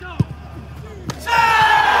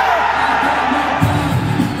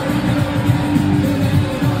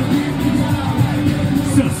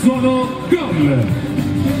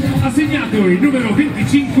Ha segnato il numero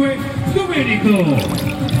 25 Domenico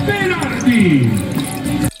Berardi.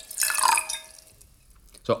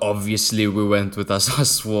 So obviously we went with a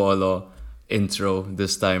Sassuolo intro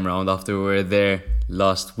this time round after we were there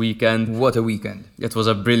last weekend. What a weekend. It was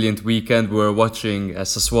a brilliant weekend. We were watching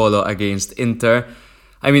Sassuolo against Inter.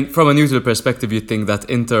 I mean, from a neutral perspective, you'd think that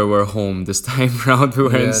Inter were home this time round. We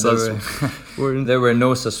were in Sassuolo. There were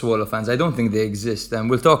no Sassuolo fans. I don't think they exist. And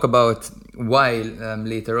we'll talk about why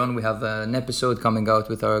later on. We have an episode coming out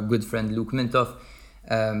with our good friend Luke Mintoff.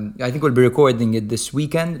 I think we'll be recording it this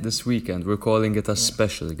weekend. We're calling it a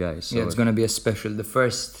special, guys. So it's going to be a special. The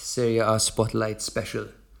first Serie A Spotlight special.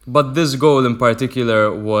 But this goal in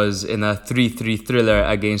particular was in a 3-3 thriller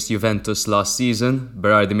against Juventus last season.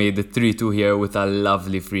 Berardi made the 3-2 here with a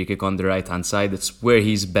lovely free kick on the right-hand side. It's where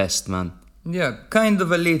he's best, man. Yeah, kind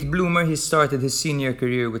of a late bloomer. He started his senior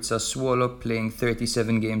career with Sassuolo, playing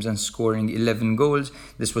 37 games and scoring 11 goals.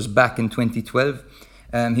 This was back in 2012.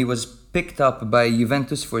 He was picked up by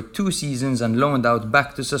Juventus for 2 seasons and loaned out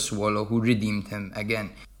back to Sassuolo, who redeemed him again.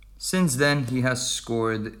 Since then, he has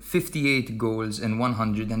scored 58 goals in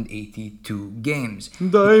 182 games.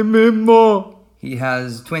 Dai Mimmo! He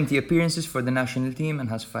has 20 appearances for the national team and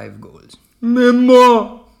has 5 goals.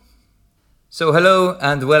 Mimmo! So hello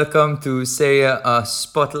and welcome to Serie A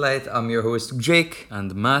Spotlight. I'm your host Jake.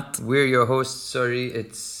 And Matt. We're your hosts. Sorry,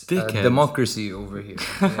 it's democracy over here.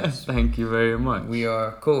 Yes. Thank you very much. We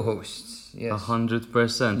are co-hosts. Yes.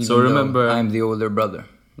 100%. So remember, I'm the older brother.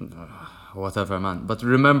 Whatever, man. But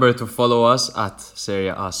remember to follow us at Serie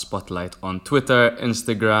A Spotlight on Twitter,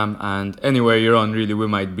 Instagram, and anywhere you're on, really, we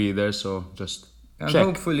might be there. So just and check.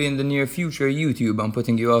 Hopefully in the near future, YouTube. I'm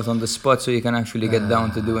putting you out on the spot so you can actually get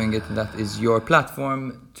down to doing it. That is your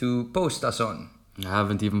platform to post us on. I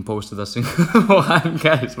haven't even posted a single one,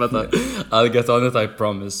 guys, but I'll get on it, I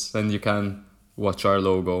promise. And you can watch our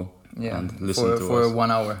logo and listen to us. For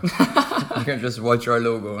 1 hour. You can just watch our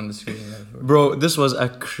logo on the screen. Bro, this was a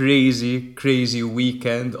crazy, crazy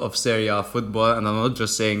weekend of Serie A football. And I'm not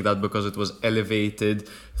just saying that because it was elevated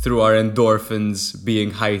through our endorphins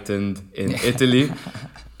being heightened in Italy.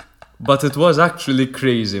 But it was actually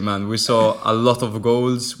crazy, man. We saw a lot of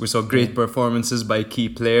goals. We saw great performances by key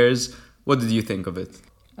players. What did you think of it?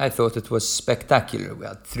 I thought it was spectacular. We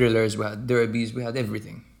had thrillers, we had derbies, we had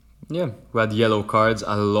everything. Yeah, we had yellow cards,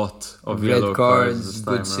 a lot of red yellow cards,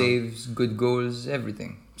 good saves, good goals,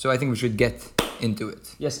 everything. So I think we should get into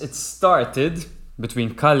it. Yes, it started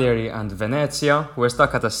between Cagliari and Venezia. We're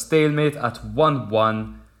stuck at a stalemate at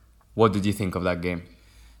 1-1. What did you think of that game?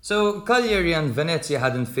 So Cagliari and Venezia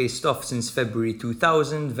hadn't faced off since February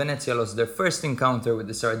 2000. Venezia lost their first encounter with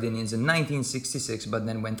the Sardinians in 1966, but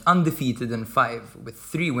then went undefeated in 5 with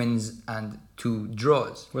 3 wins and 2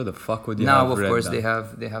 draws. Where the fuck would you now, have of read course,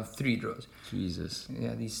 that? they have 3 draws. Jesus.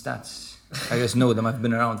 Yeah, these stats. I just know them. I've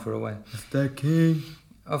been around for a while. The king.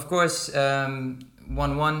 Of course, 1-1,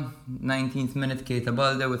 19th minute, Keita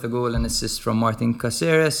Balde with a goal and assist from Martin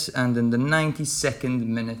Caceres, and in the 92nd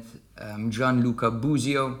minute, Gianluca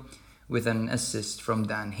Busio with an assist from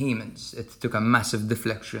Dan Heymans. It took a massive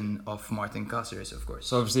deflection of Martin Caceres, of course.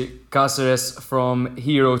 So obviously, Caceres from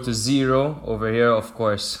hero to zero over here, of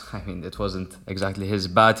course. I mean, it wasn't exactly his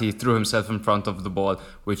bat. He threw himself in front of the ball,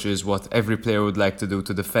 which is what every player would like to do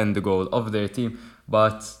to defend the goal of their team.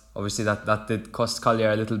 But obviously, that did cost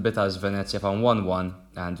Cagliari a little bit as Venezia found 1-1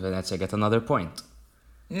 and Venezia get another point.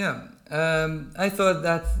 Yeah, I thought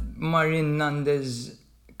that Marin Nandez,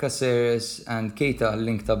 Caceres and Keita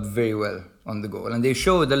linked up very well on the goal, and they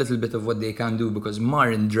showed a little bit of what they can do because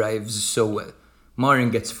Marin drives so well. Marin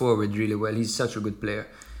gets forward really well. He's such a good player.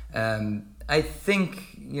 I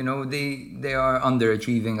think they are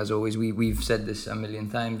underachieving as always. We've said this a million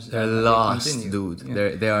times. They're lost, dude.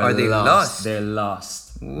 Yeah. They are lost. They're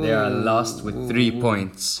lost. Ooh. They are lost with 3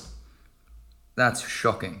 points. That's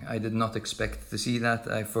shocking. I did not expect to see that.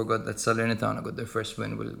 I forgot that Salernitana got their first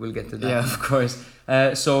win. We'll get to that. Yeah, of course.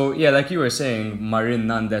 So, like you were saying, Marin,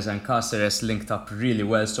 Nandez and Caceres linked up really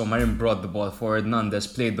well. So Marin brought the ball forward, Nandez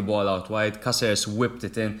played the ball out wide, Caceres whipped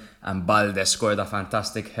it in, and Balde scored a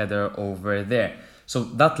fantastic header over there. So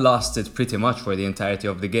that lasted pretty much for the entirety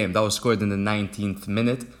of the game. That was scored in the 19th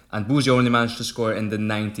minute, and Busio only managed to score in the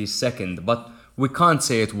 92nd. But we can't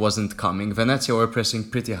say it wasn't coming. Venezia were pressing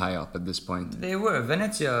pretty high up at this point. They were.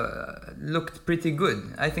 Venezia looked pretty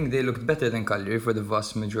good. I think they looked better than Cagliari for the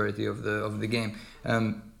vast majority of the game.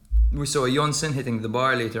 We saw Jonsson hitting the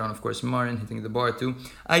bar later on, of course, Marin hitting the bar too.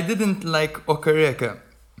 I didn't like Okereke.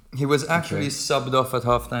 He was actually subbed off at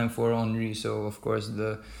halftime for Henry, so of course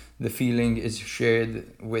the the feeling is shared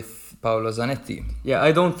with Paolo Zanetti. Yeah,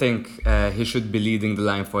 I don't think he should be leading the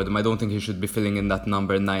line for them. I don't think he should be filling in that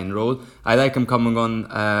number 9 role. I like him coming on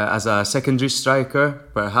as a secondary striker,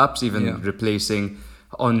 perhaps even replacing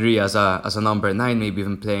Henry as a number 9, maybe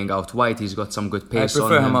even playing out wide. He's got some good pace on him. I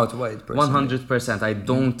prefer him out wide, personally. 100%. I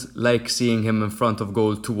don't like seeing him in front of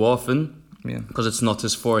goal too often because it's not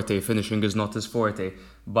his forte. Finishing is not his forte.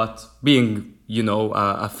 But being,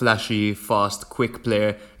 a flashy, fast, quick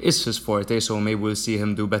player is his forte, so maybe we'll see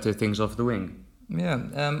him do better things off the wing. Yeah,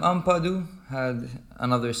 Ampadu had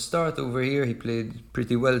another start over here. He played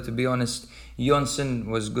pretty well, to be honest. Jonsson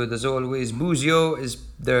was good as always. Buzio is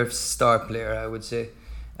their star player, I would say.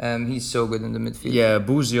 He's so good in the midfield. Yeah,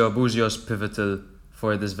 Buzio's pivotal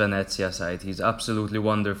for this Venezia side. He's absolutely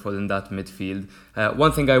wonderful in that midfield.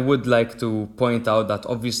 One thing I would like to point out that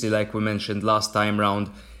obviously, like we mentioned last time round,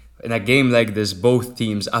 in a game like this, both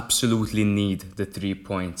teams absolutely need the 3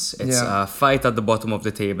 points. It's a fight at the bottom of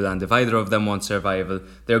the table, and if either of them want survival,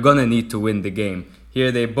 they're gonna need to win the game.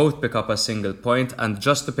 Here they both pick up a single point, and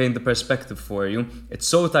just to paint the perspective for you, it's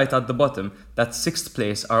so tight at the bottom that 6th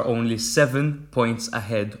place are only 7 points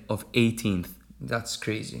ahead of 18th. That's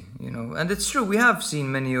crazy, and it's true. We have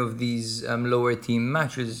seen many of these lower team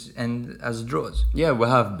matches end as draws. Yeah, we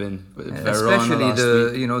have been, especially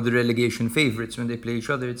the relegation favourites when they play each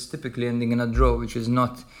other. It's typically ending in a draw, which is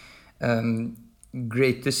not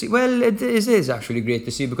great to see. Well, it is actually great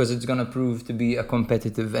to see because it's going to prove to be a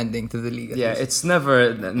competitive ending to the league. Yeah, it's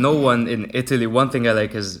never. No one in Italy. One thing I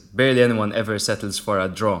like is barely anyone ever settles for a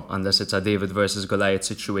draw unless it's a David versus Goliath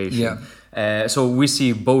situation. Yeah. So we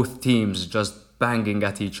see both teams just banging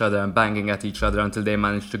at each other until they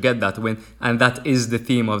manage to get that win, and that is the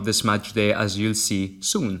theme of this match day, as you'll see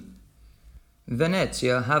soon.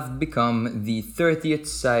 Venezia have become the 30th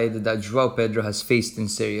side that João Pedro has faced in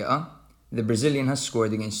Serie A. The Brazilian has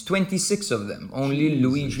scored against 26 of them. Only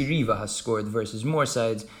Luigi Riva has scored versus more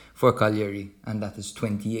sides for Cagliari, and that is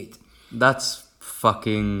 28. That's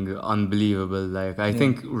fucking unbelievable. I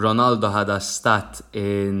think Ronaldo had a stat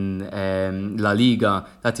in La Liga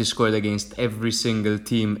that he scored against every single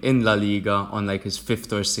team in La Liga on his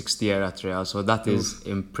 5th or 6th year at Real. So that is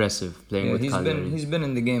impressive playing with Cagliari. He's been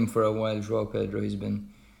in the game for a while, João Pedro. He's been,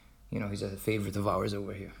 he's a favourite of ours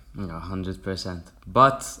over here. Yeah, 100%.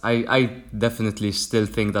 But I definitely still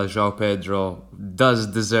think that João Pedro does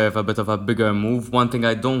deserve a bit of a bigger move. One thing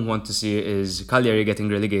I don't want to see is Cagliari getting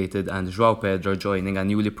relegated and João Pedro joining a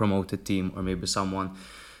newly promoted team, or maybe someone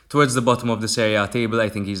towards the bottom of the Serie A table. I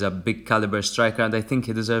think he's a big caliber striker, and I think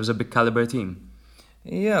he deserves a big caliber team.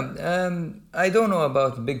 Yeah, I don't know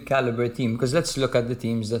about big caliber team, because let's look at the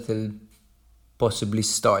teams that he'll possibly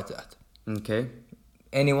start at. Okay.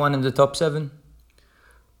 Anyone in the top 7?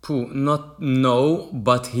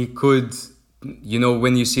 But he could.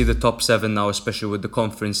 When you see the top 7 now, especially with the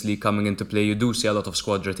Conference League coming into play, you do see a lot of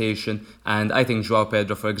squad rotation, and I think João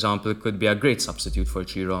Pedro, for example, could be a great substitute for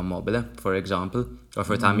Ciro Immobile, for example, or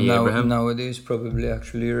for Tammy Abraham. Nowadays, probably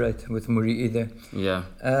actually right, with Muriqi there. Yeah.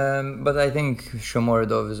 But I think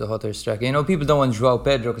Shomurodov is a hotter striker. People don't want João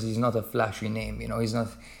Pedro because he's not a flashy name.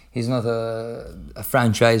 He's not a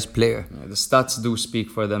franchise player. Yeah, the stats do speak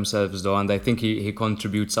for themselves, though, and I think he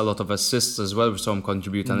contributes a lot of assists as well. We saw him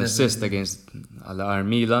contribute an assist against Al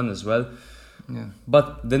Milan as well. Yeah.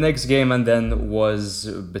 But the next game and then was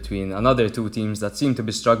between another two teams that seem to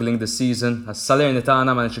be struggling this season, as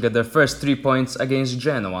Salernitana managed to get their first 3 points against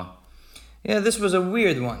Genoa. Yeah, this was a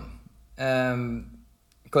weird one.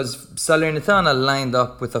 Because Salernitana lined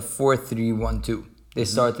up with a 4-3-1-2. They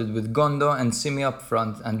started with Gondo and Simi up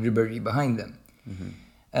front and Ribéry behind them.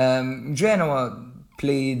 Genoa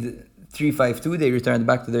played 3-5-2. They returned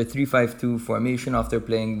back to their 3-5-2 formation after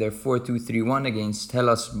playing their 4-2-3-1 against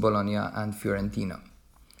Hellas, Bologna and Fiorentina.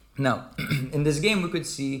 Now, in this game we could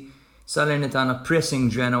see Salernitana pressing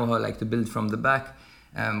Genoa, who like to build from the back,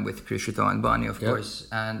 with Crescito and Bani, of course.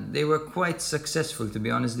 And they were quite successful, to be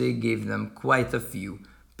honest. They gave them quite a few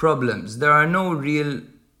problems. There are no real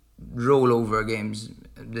rollover games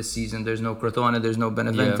this season. There's no Crotone, there's no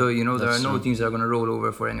Benevento. There are no teams that are going to roll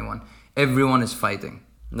over for anyone. Everyone is fighting.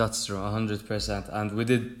 That's true, 100%. And we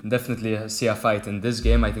did definitely see a fight in this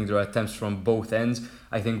game. I think there were attempts from both ends.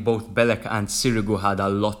 I think both Belek and Sirigu had a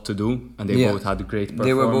lot to do, and they both had great performances.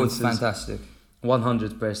 They were both fantastic.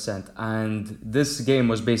 100%. And this game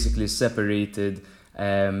was basically separated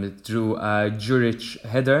through a Juric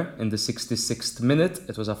header in the 66th minute.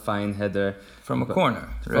 It was a fine header. From a corner,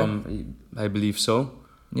 right? I believe so.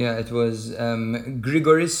 Yeah, it was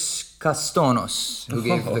Grigoris Kastonos who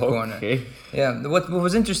gave the corner. Okay. Yeah, what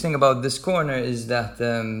was interesting about this corner is that,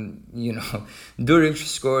 Duric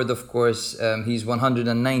scored, of course, he's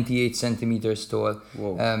 198 centimeters tall.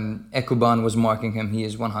 Whoa. Ekuban was marking him, he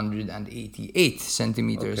is 188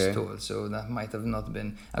 centimeters Okay. tall, so that might have not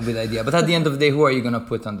been a good idea. But at the end of the day, who are you going to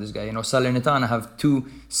put on this guy? Salernitana have two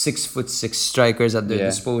 6'6" strikers at their Yeah.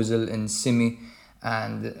 disposal in Simi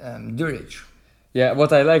and Duric. Yeah,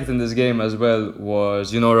 what I liked in this game as well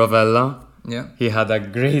was, Rovella? Yeah. He had a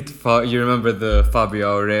great, you remember the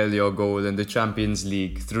Fabio Aurelio goal in the Champions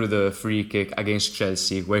League through the free kick against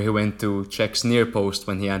Chelsea, where he went to Cech's near post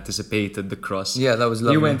when he anticipated the cross. Yeah, that was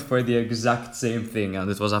lovely. He went for the exact same thing,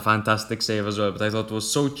 and it was a fantastic save as well, but I thought it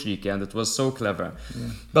was so cheeky and it was so clever. Yeah.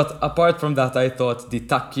 But apart from that, I thought Di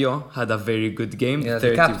Tacchio had a very good game. Yeah,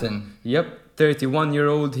 the captain. Yep.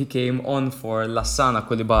 31-year-old, he came on for Lassana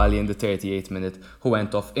Koulibaly in the 38th minute, who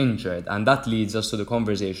went off injured. And that leads us to the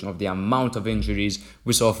conversation of the amount of injuries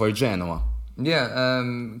we saw for Genoa. Yeah,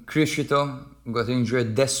 Criscito got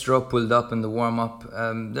injured. Destro pulled up in the warm-up.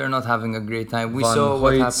 They're not having a great time. We Van saw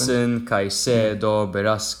what happened. Huijsen, Caicedo,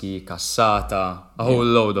 Beraschi, Cassata, a whole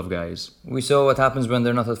load of guys. We saw what happens when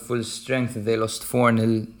they're not at full strength. They lost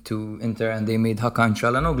 4-0 to Inter and they made Hakan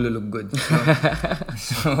Çalhanoğlu look good.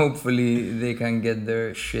 So hopefully they can get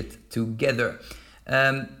their shit together.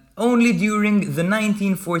 Only during the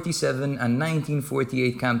 1947 and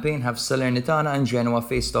 1948 campaign have Salernitana and Genoa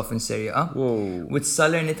faced off in Serie A. Whoa. With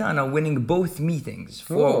Salernitana winning both meetings,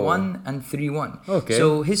 4-1 and 3-1. Okay.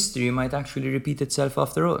 So history might actually repeat itself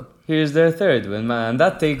after all. Here's their third win, man.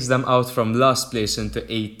 That takes them out from last place into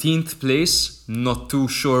 18th place. Not too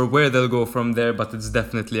sure where they'll go from there, but it's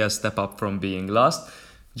definitely a step up from being last.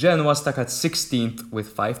 Genoa stuck at 16th with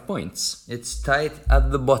 5 points. It's tight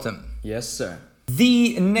at the bottom. Yes, sir.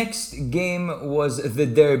 The next game was the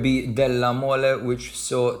Derby della Mole, which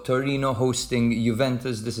saw Torino hosting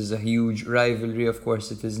Juventus. This is a huge rivalry, of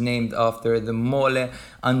course. It is named after the Mole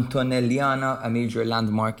Antonelliana, a major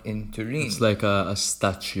landmark in Turin. It's like a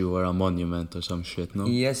statue or a monument or some shit, no?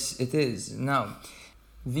 Yes, it is. Now,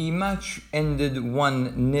 the match ended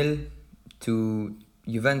 1-0 to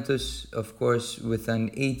Juventus, of course, with an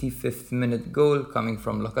 85th minute goal coming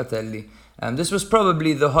from Locatelli. This was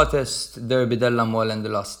probably the hottest Derby della Mole in the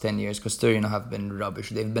last 10 years because Torino have been rubbish.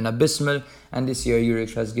 They've been abysmal, and this year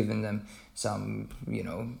Juric has given them some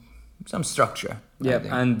structure. Yeah,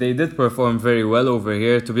 and they did perform very well over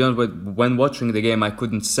here. To be honest, when watching the game, I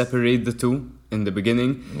couldn't separate the two in the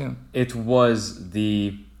beginning. Yeah. It was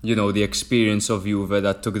the experience of Juve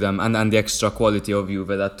that took them, and the extra quality of Juve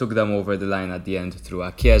that took them over the line at the end through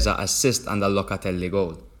a Chiesa assist and a Locatelli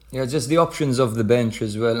goal. Yeah, just the options of the bench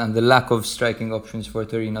as well, and the lack of striking options for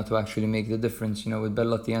Torino to actually make the difference, with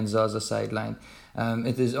Bellotti and Zaza sidelined.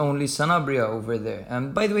 It is only Sanabria over there.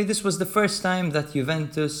 By the way, this was the first time that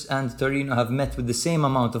Juventus and Torino have met with the same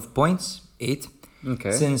amount of points, 8,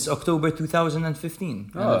 Okay. since October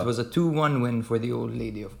 2015. And Oh. it was a 2-1 win for the old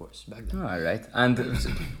lady, of course, back then. All right. And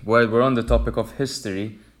while we're on the topic of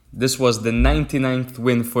history, this was the 99th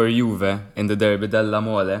win for Juve in the Derby della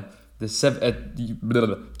Mole.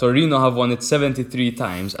 Torino have won it 73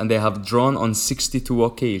 times and they have drawn on 62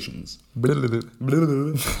 occasions.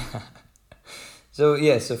 So,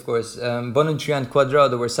 yes, of course, Bonucci and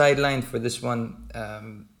Cuadrado were sidelined for this one.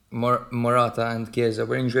 Morata and Chiesa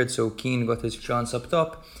were injured, so Keane got his chance up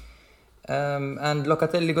top. And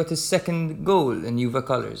Locatelli got his second goal in Juve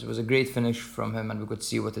colours. It was a great finish from him, and we could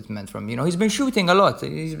see what it meant from. He's been shooting a lot.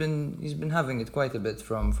 He's been having it quite a bit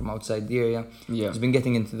from outside the area. Yeah. He's been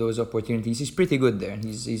getting into those opportunities. He's pretty good there, and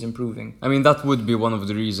he's improving. I mean, that would be one of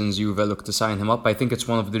the reasons Juve looked to sign him up. I think it's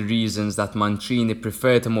one of the reasons that Mancini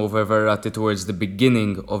preferred him over Verratti towards the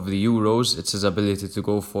beginning of the Euros. It's his ability to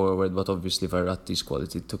go forward, but obviously Verratti's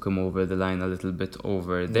quality took him over the line a little bit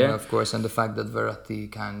over there. Yeah, of course, and the fact that Verratti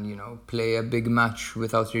can, play a big match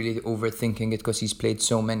without really overthinking it because he's played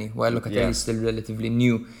so many, while Locatelli is still relatively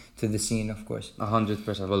new to the scene, of course.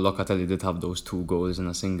 100%. Well, Locatelli did have those 2 goals in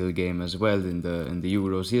a single game as well in the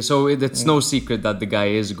Euros here. So it's no secret that the guy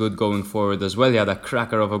is good going forward as well. He had a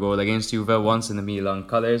cracker of a goal against Juve once in the Milan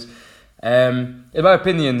colours. In my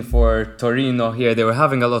opinion, for Torino here, they were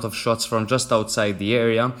having a lot of shots from just outside the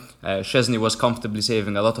area. Szczesny was comfortably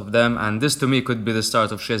saving a lot of them, and this to me could be the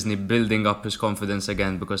start of Szczesny building up his confidence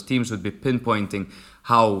again, because teams would be pinpointing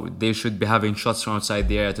how they should be having shots from outside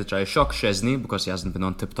the area to try shock Szczesny, because he hasn't been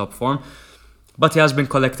on tip-top form. But he has been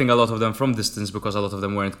collecting a lot of them from distance because a lot of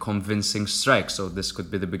them weren't convincing strikes, so this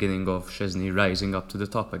could be the beginning of Szczesny rising up to the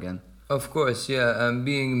top again. Of course, yeah,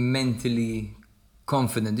 being mentally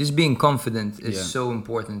confident. Just being confident is Yeah. so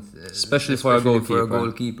important, Especially for a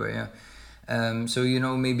goalkeeper. Yeah. So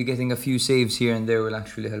maybe getting a few saves here and there will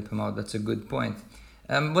actually help him out. That's a good point.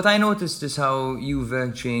 What I noticed is how Juve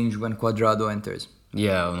change when Cuadrado enters.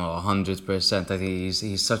 Yeah, no, 100%. I think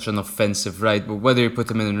he's such an offensive right, but whether you put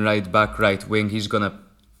him in right back, right wing, he's gonna,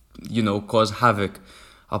 cause havoc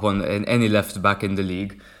upon any left back in the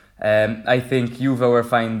league. I think Juve were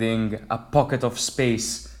finding a pocket of space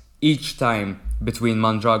each time between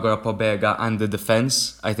Mandragora, Pobega and the defence.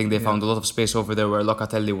 I think they found a lot of space over there where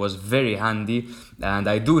Locatelli was very handy, and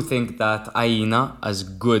I do think that Aina, as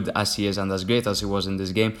good as he is and as great as he was in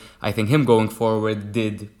this game, I think him going forward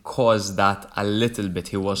did cause that a little bit.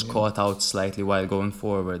 He was caught out slightly while going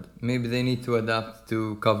forward. Maybe they need to adapt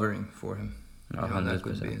to covering for him.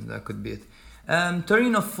 100%. That could be it.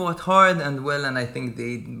 Torino fought hard and well, and I think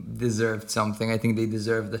they deserved something. I think they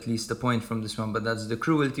deserved at least a point from this one, but that's the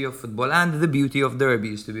cruelty of football and the beauty of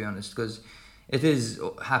derbies, to be honest, because it is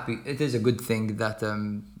a good thing that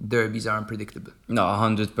derbies are unpredictable. No,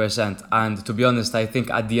 100%. And to be honest, I think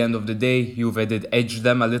at the end of the day, Juve did edge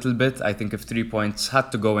them a little bit. I think if 3 points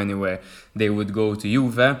had to go anywhere, they would go to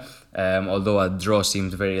Juve. Although a draw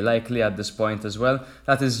seemed very likely at this point as well.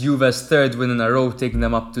 That is Juve's third win in a row, taking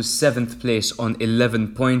them up to 7th place on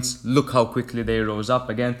 11 points. Look how quickly they rose up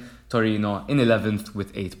again. Torino in 11th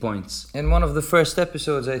with 8 points. In one of the first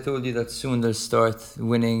episodes, I told you that soon they'll start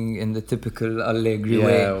winning in the typical Allegri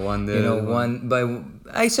way. Yeah, 1-0.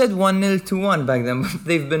 I said 1-0 back then, but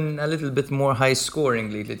they've been a little bit more high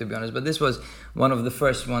scoring lately, to be honest. But this was one of the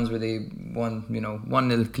first ones where they won,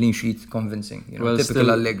 1-0 clean sheet, convincing, typical still,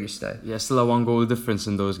 Allegri style. Yeah, still a 1-goal difference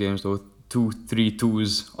in those games though.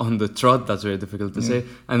 2-3-2s on the trot. That's very difficult to say,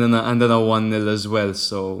 and then a 1-0 as well.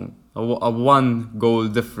 So a 1-goal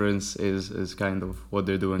difference is kind of what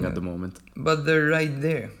they're doing at the moment. But they're right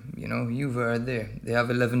there. Juve are there. They have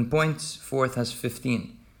 11 points. Fourth has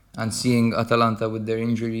 15. And seeing Atalanta with their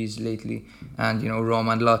injuries lately, and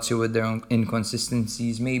Roma and Lazio with their own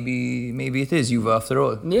inconsistencies, maybe it is Juve after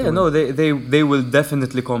all. Yeah, no, they will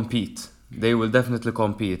definitely compete. They will definitely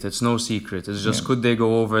compete. It's no secret. It's just could they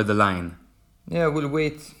go over the line? Yeah, we'll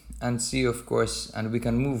wait and see, of course, and we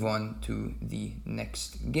can move on to the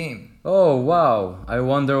next game. Oh, wow. I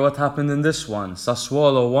wonder what happened in this one.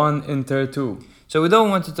 Sassuolo 1, Inter 2. So we don't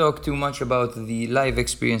want to talk too much about the live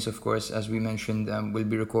experience, of course. As we mentioned, we'll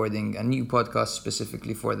be recording a new podcast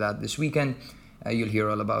specifically for that this weekend. You'll hear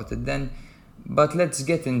all about it then. But let's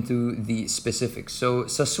get into the specifics. So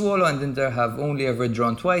Sassuolo and Inter have only ever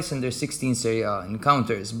drawn twice in their 16 Serie A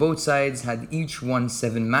encounters. Both sides had each won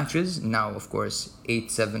 7 matches. Now, of course,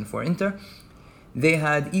 8-7 for Inter. They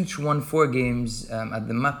had each won 4 games at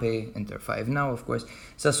the Mappe, Inter 5 now, of course.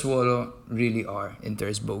 Sassuolo really are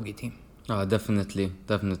Inter's bogey team. Definitely.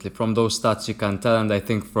 From those stats you can tell, and I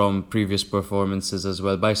think from previous performances as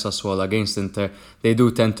well by Sassuolo against Inter, they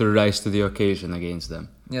do tend to rise to the occasion against them.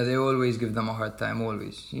 Yeah, they always give them a hard time,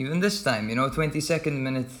 always. Even this time, 22nd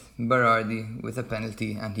minute, Berardi with a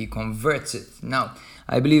penalty, and he converts it. Now,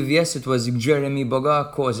 I believe, yes, it was Jeremy Boga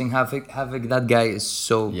causing havoc. That guy is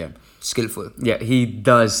so skillful. Yeah, he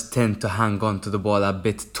does tend to hang on to the ball a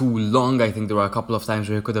bit too long. I think there were a couple of times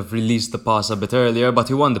where he could have released the pass a bit earlier, but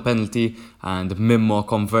he won the penalty, and Mimmo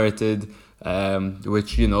converted.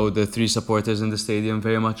 Which the 3 supporters in the stadium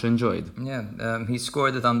very much enjoyed. Yeah, he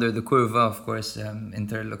scored it under the curva, of course.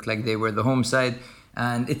 Inter looked like they were the home side,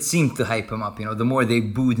 and it seemed to hype him up. The more they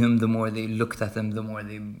booed him, the more they looked at him, the more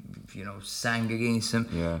they sang against him.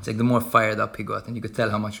 Yeah. It's like the more fired up he got, and you could tell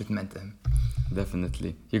how much it meant to him.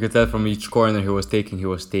 Definitely, you could tell from each corner he was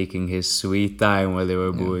taking his sweet time while they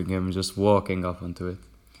were booing him, just walking up onto it.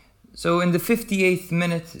 So in the 58th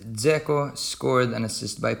minute, Dzeko scored an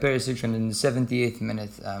assist by Perisic, and in the 78th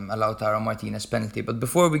minute, a Lautaro Martinez penalty. But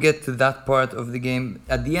before we get to that part of the game,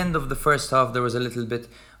 at the end of the first half, there was a little bit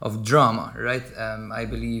of drama, right? I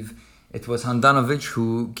believe it was Handanovic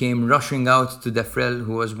who came rushing out to Defrel,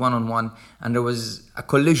 who was one-on-one, and there was a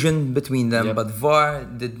collision between them, but VAR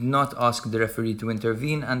did not ask the referee to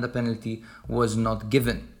intervene, and the penalty was not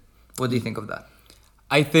given. What do you think of that?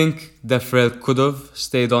 I think Defrel could have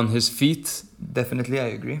stayed on his feet. Definitely, I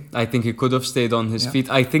agree. I think he could have stayed on his feet.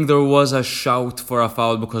 I think there was a shout for a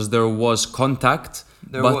foul because there was contact.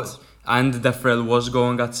 And Defrel was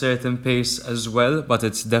going at certain pace as well, but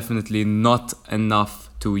it's definitely not enough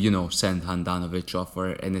to, send Handanovic off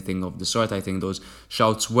or anything of the sort. I think those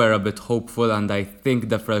shouts were a bit hopeful, and I think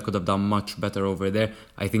Defrel could have done much better over there.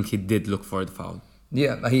 I think he did look for the foul.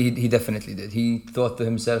 Yeah, he definitely did. He thought to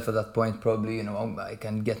himself at that point, probably, I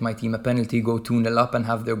can get my team a penalty, go 2-0 up and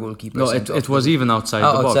have their goalkeeper sent off. It was even outside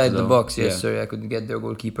the box. Outside the box, yes, sorry, I could get their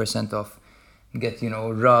goalkeeper sent off. get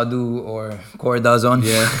Radu or Cordazon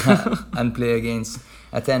and play against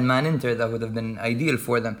a 10-man Inter. That would have been ideal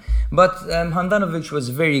for them. But Handanovic was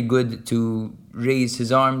very good to raise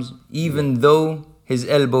his arms, even though his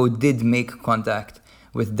elbow did make contact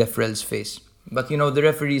with Defrel's face. But the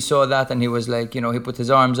referee saw that and he was like, he put his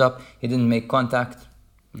arms up, he didn't make contact.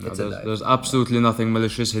 There's absolutely nothing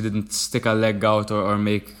malicious. He didn't stick a leg out or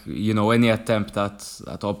make any attempt at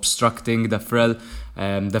obstructing Defrel.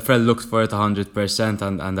 Defrel looked for it 100%,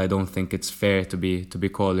 and I don't think it's fair to be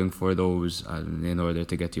calling for those in order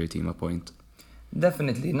to get your team a point.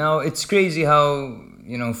 Definitely. Now it's crazy how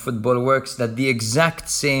football works, that the exact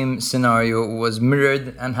same scenario was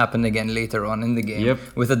mirrored and happened again later on in the game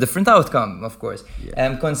with a different outcome, of course.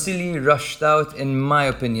 Consigli rushed out. In my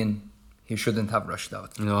opinion, he shouldn't have rushed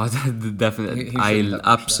out. No, definitely. I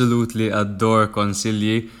absolutely adore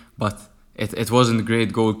Consigli, but it wasn't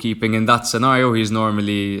great goalkeeping in that scenario. He's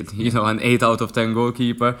normally an 8 out of 10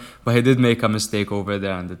 goalkeeper, but he did make a mistake over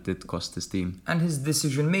there, and it did cost his team. And his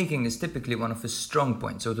decision making is typically one of his strong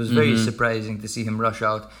points, so it was very surprising to see him rush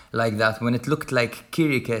out like that when it looked like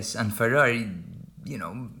Kirikes and Ferrari,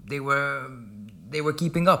 they were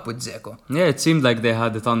keeping up with Dzeko. Yeah, it seemed like they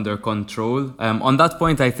had it under control. On that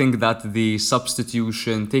point, I think that the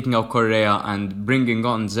substitution, taking out Correa and bringing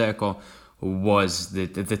on Dzeko, was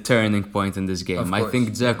the turning point in this game. I think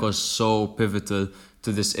Dzeko is so pivotal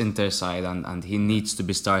to this Inter side, and he needs to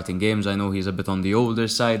be starting games. I know he's a bit on the older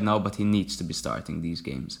side now, but he needs to be starting these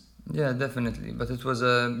games. Yeah, definitely. But it was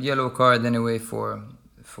a yellow card anyway for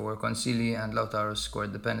Consigli, and Lautaro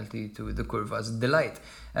scored the penalty to the Curva's delight.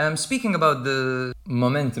 Speaking about the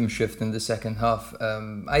momentum shift in the second half,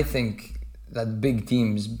 I think that big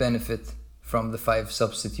teams benefit from the 5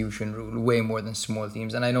 substitution rule way more than small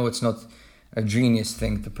teams. And I know it's not a genius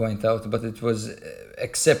thing to point out, but it was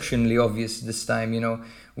exceptionally obvious this time.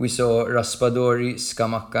 We saw Raspadori,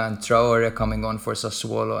 Scamacca and Traore coming on for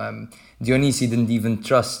Sassuolo. Dionisi didn't even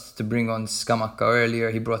trust to bring on Scamacca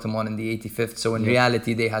earlier. He brought him on in the 85th. So in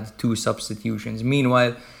reality, they had 2 substitutions.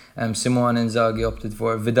 Meanwhile, Simone Inzaghi opted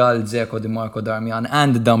for Vidal, Dzeko, Di Marco, Darmian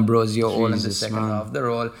and D'Ambrosio all in the second half. They're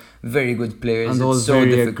all very good players. And all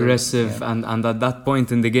very aggressive. And at that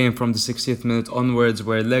point in the game, from the 60th minute onwards,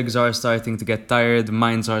 where legs are starting to get tired,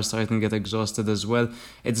 minds are starting to get exhausted as well,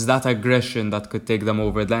 it's that aggression that could take them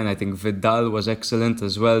over the line. I think Vidal was excellent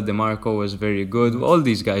as well. Di Marco was very good. All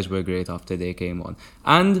these guys were great after they came on.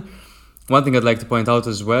 And one thing I'd like to point out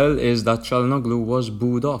as well is that Çalhanoğlu was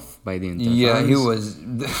booed off by the Inter fans. Yeah, he was.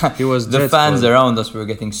 He was the fans around us were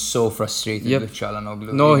getting so frustrated with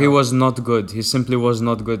Çalhanoğlu. No, he was not good. He simply was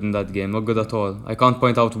not good in that game. Not good at all. I can't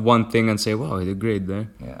point out one thing and say, wow, he did great there.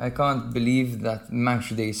 Yeah, I can't believe that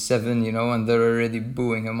match day 7, and they're already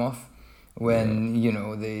booing him off. When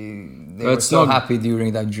they were so happy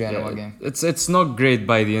during that Genoa game. It's not great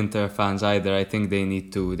by the Inter fans either. I think they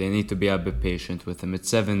need to be a bit patient with him. It's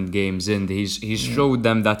 7 games in. He's showed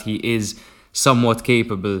them that he is somewhat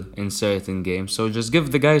capable in certain games. So just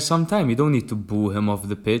give the guy some time. You don't need to boo him off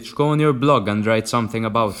the pitch. Go on your blog and write something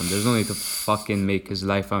about him. There's no need to fucking make his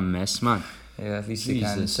life a mess, man. Yeah, at least you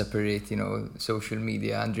can separate, social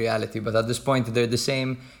media and reality. But at this point, they're the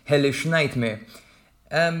same hellish nightmare.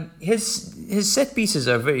 His set pieces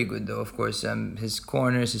are very good though, of course. His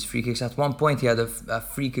corners, his free kicks. At one point he had a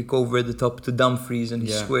free kick over the top to Dumfries and he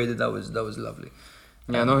squared it. That was lovely.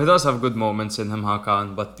 Yeah, no, he does have good moments in him,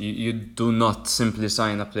 Hakan, but you do not simply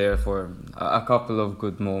sign a player for a couple of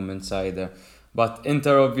good moments either. But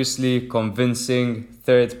Inter obviously convincing,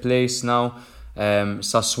 3rd place now.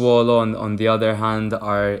 Sassuolo on the other hand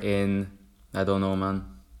are in, I don't know, man.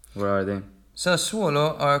 Where are they?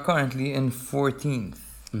 Sassuolo are currently in 14th.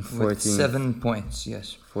 With 7 points,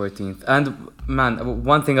 yes. 14th. And man,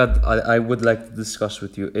 one thing I would like to discuss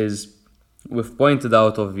with you is, we've pointed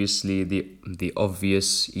out obviously the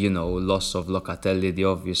obvious, loss of Locatelli, the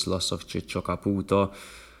obvious loss of Ciccio Caputo,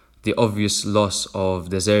 the obvious loss of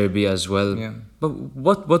De Zerbi as well. Yeah. But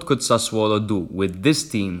what could Sassuolo do with this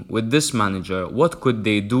team, with this manager? What could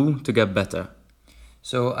they do to get better?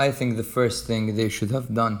 So I think the first thing they should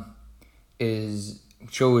have done is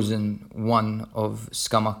chosen one of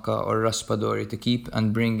Scamacca or Raspadori to keep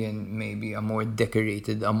and bring in maybe a more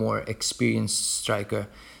decorated, a more experienced striker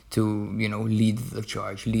to, lead the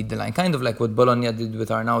charge, lead the line. Kind of like what Bologna did with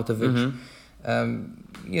Arnautovic.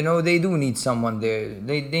 They do need someone there.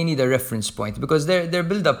 They need a reference point because their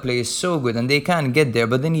build-up play is so good and they can get there,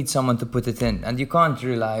 but they need someone to put it in. And you can't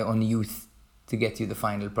rely on youth to get you the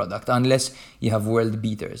final product unless you have world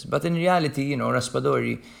beaters. But in reality,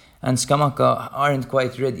 Raspadori and Scamacca aren't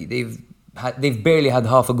quite ready. They've they've barely had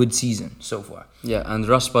half a good season so far. Yeah, and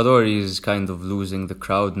Raspadori is kind of losing the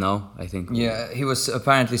crowd now, I think. Yeah, he was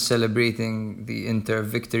apparently celebrating the Inter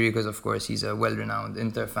victory because, of course, he's a well-renowned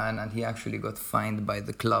Inter fan, and he actually got fined by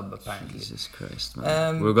the club, apparently. Jesus Christ,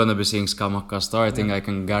 man. We're going to be seeing Scamacca starting, I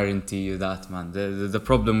can guarantee you that, man. The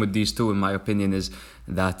problem with these two, in my opinion, is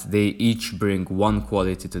that they each bring one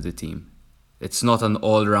quality to the team. It's not an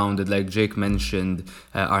all-rounded, like Jake mentioned,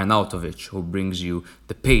 Arnautovic, who brings you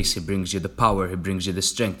the pace, he brings you the power, he brings you the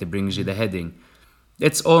strength, he brings you the heading.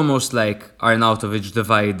 It's almost like Arnautovic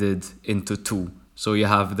divided into two. So you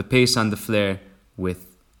have the pace and the flair with,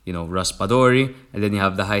 Raspadori, and then you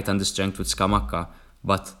have the height and the strength with Scamacca.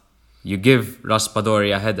 But you give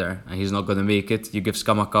Raspadori a header, and he's not going to make it. You give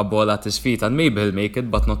Scamacca a ball at his feet, and maybe he'll make it,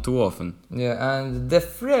 but not too often. Yeah, and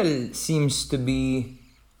Defrel seems to be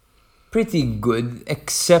pretty good,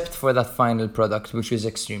 except for that final product, which is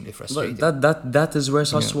extremely frustrating. But that is where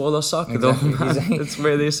Sassuolo suck, though. Exactly. That's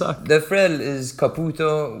where they suck. Defrel is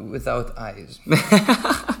Caputo without eyes.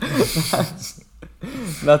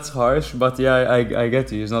 That's harsh, but yeah, I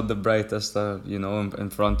get you. He's not the brightest, in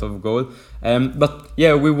front of goal. But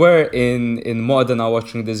yeah, we were in Modena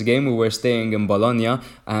watching this game. We were staying in Bologna,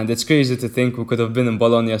 and it's crazy to think we could have been in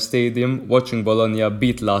Bologna Stadium watching Bologna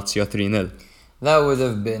beat Lazio 3-0. That would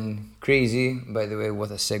have been crazy. By the way, what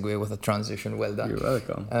a segue, what a transition. Well done. You're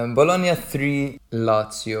welcome. Bologna 3,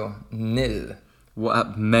 Lazio 0.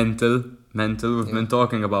 What mental. We've been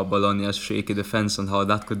talking about Bologna's shaky defense and how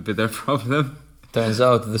that could be their problem. Turns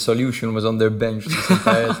out the solution was on their bench this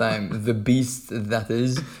entire time. The beast that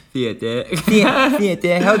is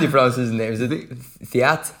Thiat. How do you pronounce his name? Is it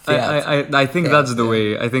Thiat? I think that's the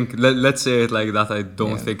way. I think let's say it like that. I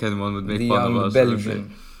don't think anyone would make fun of us.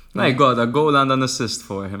 Belgian. My God, a goal and an assist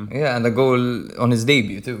for him. Yeah, and a goal on his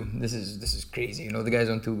debut too. This is crazy. The guy's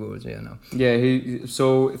on 2 goals. Yeah, no. Yeah,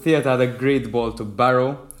 so Thiat had a great ball to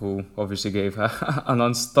Barrow, who obviously gave an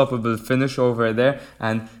unstoppable finish over there,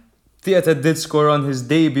 and Thiat did score on his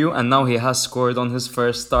debut, and now he has scored on his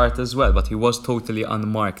first start as well, but he was totally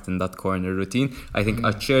unmarked in that corner routine. I think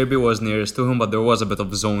Acerbi was nearest to him, but there was a bit of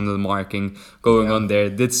zonal marking going on there.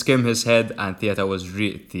 Did skim his head, and Thiat was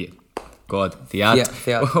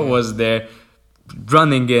Thiat was there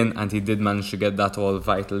running in, and he did manage to get that all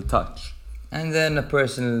vital touch. And then a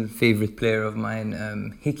personal favourite player of mine,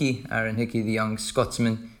 Aaron Hickey, the young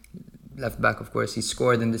Scotsman, left back, of course. He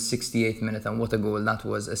scored in the 68th minute, and what a goal that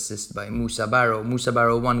was, assist by Moussa Barrow. Moussa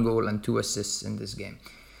Barrow, 1 goal and 2 assists in this game.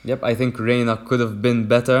 Yep, I think Reina could have been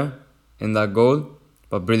better in that goal,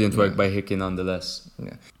 but brilliant work by Hickey nonetheless.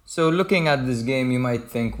 Yeah. So looking at this game, you might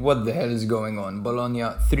think, what the hell is going on? Bologna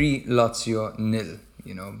 3, Lazio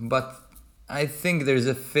 0, but I think there's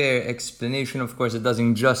a fair explanation. Of course, it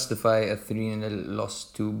doesn't justify a 3-0 loss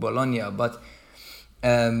to Bologna, but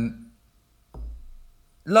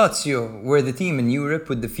Lazio were the team in Europe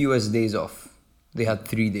with the fewest days off. They had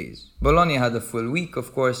 3 days. Bologna had a full week,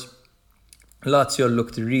 of course. Lazio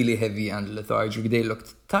looked really heavy and lethargic. They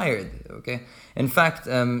looked tired, okay? In fact,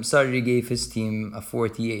 Sarri gave his team a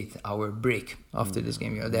 48-hour break after this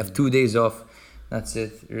game. They have 2 days off. That's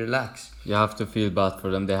it. Relax. You have to feel bad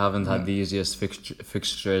for them. They haven't had the easiest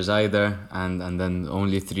fixtures either, and then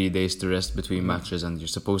only 3 days to rest between matches, and you're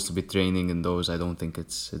supposed to be training in those. I don't think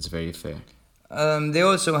it's very fair. They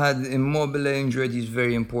also had Immobile injured. He's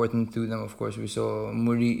very important to them. Of course, we saw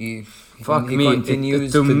Muriqi. He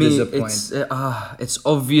continues to disappoint. It's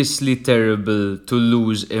obviously terrible to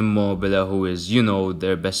lose Immobile, who is,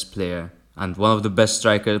 their best player and one of the best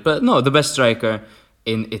strikers. But no, the best striker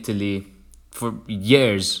in Italy for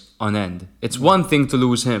years on end. It's one thing to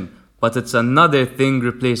lose him, but it's another thing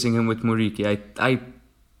replacing him with Muriqi. I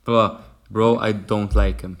don't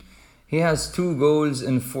like him. He has 2 goals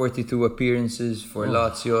in 42 appearances for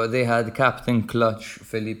Lazio. They had captain clutch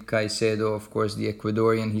Felipe Caicedo, of course, the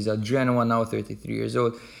Ecuadorian. He's at Genoa now, 33 years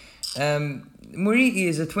old. Muriqi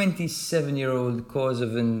is a 27-year-old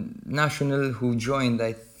Kosovan national who joined,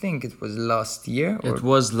 I think it was last year. It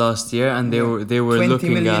was last year, and they were 20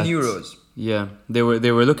 looking million at euros. Yeah, they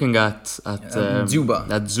were looking at Zuba.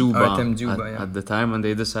 At Zuba Artem Zuba, at the time, and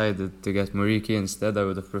they decided to get Muriqi instead. I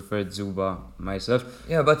would have preferred Zuba myself.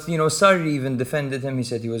 Yeah, but Sarri even defended him. He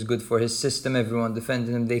said he was good for his system. Everyone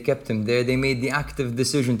defended him. They kept him there. They made the active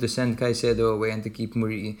decision to send Caicedo away and to keep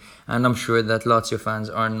Muriqi. And I'm sure that Lazio fans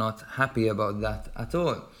are not happy about that at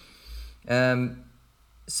all.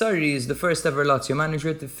 Sarri is the first ever Lazio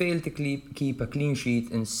manager to fail to keep a clean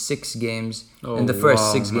sheet in 6 games in the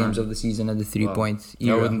first 6 games of the season at the 3-point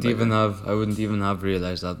era. I wouldn't even have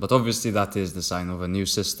realized that. But obviously that is the sign of a new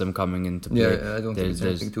system coming into play. Yeah, I don't think it's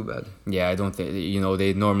anything too bad. Yeah, I don't think,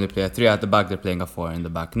 they normally play a 3 at the back, they're playing a 4 in the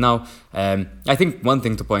back. Now, I think one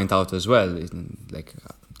thing to point out as well, like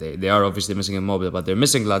they are obviously missing Immobile, but they're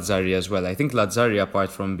missing Lazzari as well. I think Lazzari, apart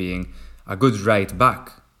from being a good right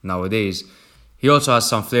back nowadays, he also has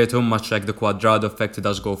some flair to him, much like the Cuadrado effect. He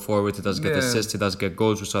does go forward, he does get assists, he does get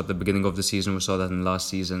goals. We saw at the beginning of the season, we saw that in last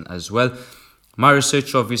season as well.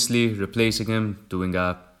 Maricic obviously replacing him, doing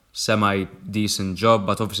a semi-decent job,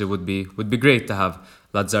 but obviously would be great to have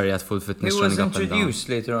Lazzari at full fitness. He was running up and down. introduced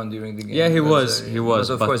later on during the game. Yeah, he was. But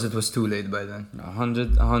of course it was too late by then.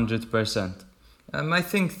 100%. I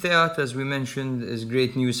think Theat, as we mentioned, is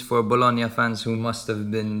great news for Bologna fans who must have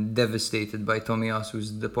been devastated by Tomiyasu's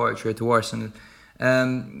departure to Arsenal.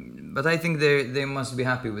 But I think they must be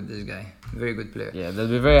happy with this guy. Very good player. Yeah, they'll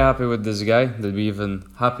be very happy with this guy. They'll be even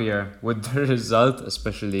happier with the result,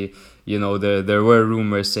 especially, there were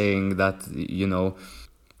rumors saying that,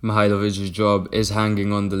 Mihailovic's job is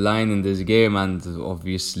hanging on the line in this game, and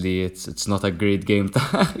obviously it's not a great game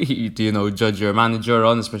to judge your manager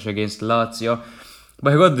on, especially against Lazio.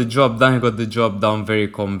 But he got the job done very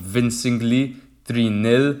convincingly.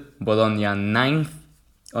 3-0, Bologna 9th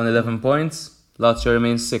on 11 points. Lazio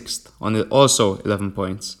remains 6th on also 11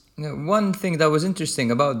 points. One thing that was interesting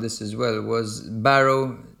about this as well was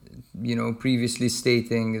Barrow, previously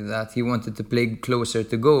stating that he wanted to play closer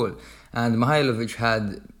to goal. And Mihailovic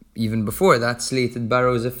had, even before that, slated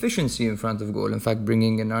Barrow's efficiency in front of goal. In fact,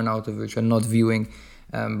 bringing in Arnautovic and not viewing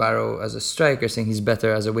Barrow as a striker, saying he's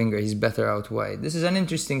better as a winger, he's better out wide. This is an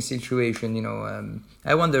interesting situation,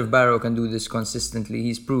 I wonder if Barrow can do this consistently.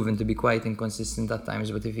 He's proven to be quite inconsistent at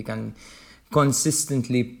times, but if he can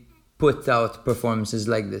consistently put out performances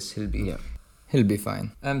like this, he'll be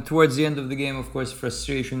fine. Towards the end of the game, of course,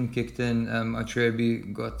 frustration kicked in.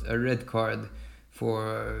 Acerbi got a red card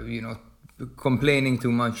for, complaining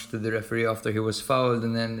too much to the referee after he was fouled,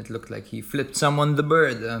 and then it looked like he flipped someone the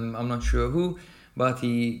bird. I'm not sure who, but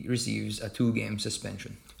he receives a 2-game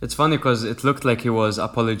suspension. It's funny because it looked like he was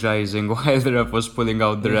apologizing while the ref was pulling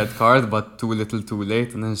out the red card, but too little too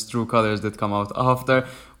late, and his true colors did come out after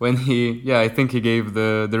when I think he gave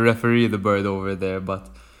the referee the bird over there, but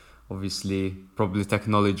obviously probably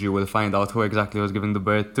technology will find out who exactly was giving the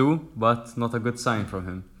bird to, but not a good sign from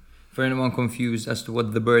him. For anyone confused as to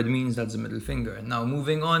what the bird means, that's the middle finger. Now,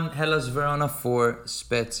 moving on, Hellas Verona 4,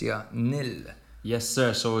 Spezia 0. Yes,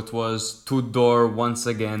 sir. So it was Tudor once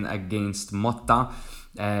again against Motta.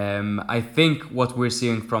 I think what we're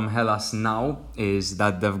seeing from Hellas now is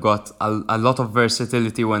that they've got a lot of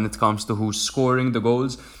versatility when it comes to who's scoring the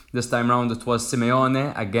goals. This time around, it was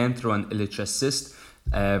Simeone, again through an Ilic assist.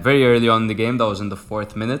 Very early on in the game, that was in the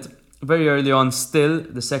 4th minute. Very early on still,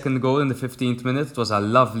 the second goal in the 15th minute, it was a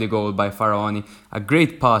lovely goal by Faraoni. A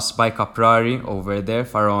great pass by Caprari over there.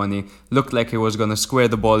 Faraoni looked like he was going to square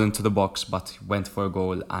the ball into the box, but went for a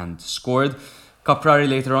goal and scored. Caprari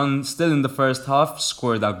later on, still in the first half,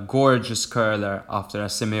 scored a gorgeous curler after a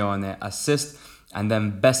Simeone assist. And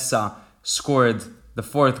then Bessa scored the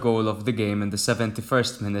 4th goal of the game in the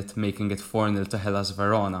 71st minute, making it 4-0 to Hellas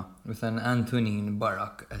Verona. With an Antonin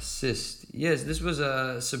Barak assist. Yes, this was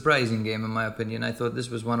a surprising game in my opinion. I thought this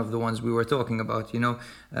was one of the ones we were talking about,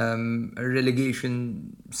 a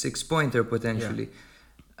relegation 6-pointer potentially.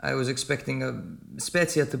 Yeah. I was expecting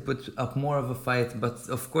Spezia to put up more of a fight, but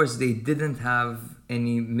of course they didn't have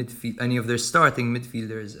any of their starting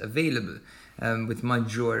midfielders available. With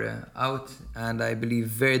Maggiore out, and I believe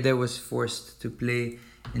Verde was forced to play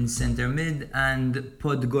in centre mid, and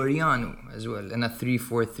Podgorianu as well in a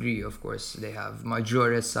 3-4-3. Of course, they have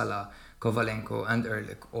Maggiore, Salah, Kovalenko, and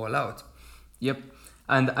Ehrlich all out. Yep,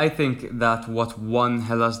 and I think that what won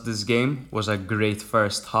Hellas this game was a great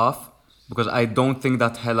first half, because I don't think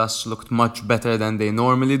that Hellas looked much better than they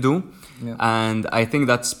normally do. Yeah. And I think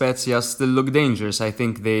that Spezia still look dangerous. I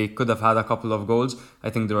think they could have had a couple of goals.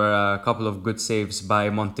 I think there were a couple of good saves by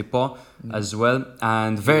Montipo as well.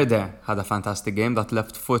 And Verde had a fantastic game. That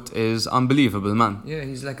left foot is unbelievable, man. Yeah,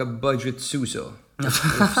 he's like a budget Suso, if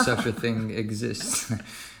such a thing exists.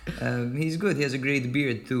 He's good. He has a great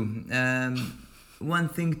beard too. One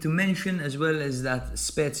thing to mention as well is that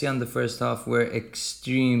Spezia in the first half were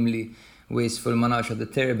extremely wasteful. Manash had a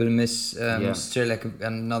terrible miss. Strelec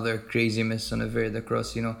another crazy miss on a Verde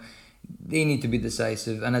cross. They need to be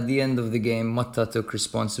decisive. And at the end of the game, Motta took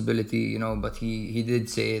responsibility. But he did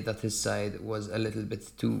say that his side was a little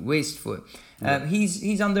bit too wasteful.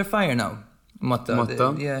 He's under fire now. Motta.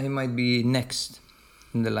 Motta? He might be next.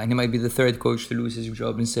 in the line. He might be the third coach to lose his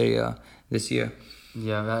job in Serie A this year.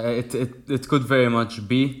 Yeah, it could very much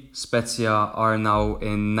be. Spezia are now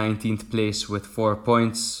in 19th place with 4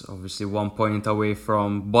 points, obviously 1 point away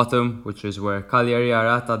from bottom, which is where Cagliari are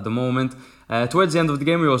at the moment. Towards the end of the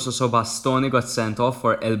game, we also saw Bastoni got sent off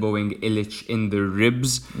for elbowing Illich in the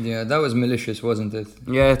ribs. Yeah, that was malicious, wasn't it?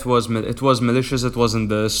 Yeah, it was malicious. It wasn't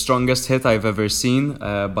the strongest hit I've ever seen,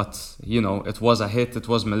 but, it was a hit, it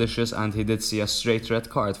was malicious, and he did see a straight red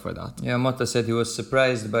card for that. Yeah, Motta said he was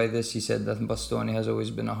surprised by this. He said that Bastoni has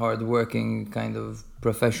always been a hard-working kind of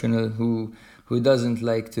professional who doesn't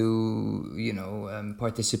like to,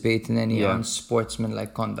 participate in any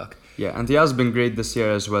unsportsmanlike conduct. Yeah, and he has been great this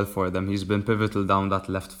year as well for them. He's been pivotal down that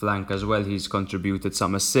left flank as well. He's contributed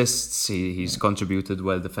some assists. He's contributed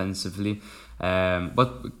well defensively.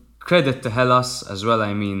 But credit to Hellas as well.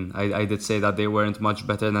 I mean, I did say that they weren't much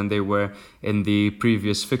better than they were in the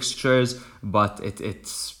previous fixtures, but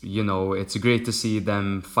it's great to see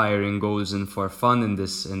them firing goals in for fun in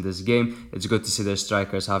this game. It's good to see their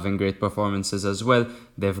strikers having great performances as well.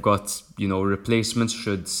 They've got replacements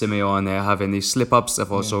should Simeone have any slip-ups.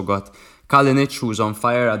 They've also got Kalinic, who's on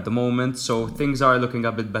fire at the moment, so things are looking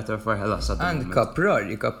a bit better for Hellas at the moment. And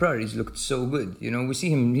Caprari's looked so good. We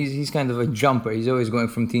see him, he's kind of a jumper. He's always going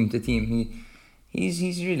from team to team.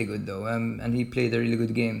 He's really good though, and he played a really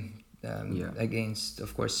good game against,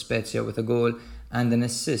 of course, Spezia with a goal and an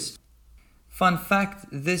assist. Fun fact,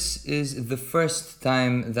 this is the first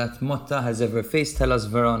time that Motta has ever faced Hellas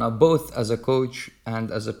Verona, both as a coach and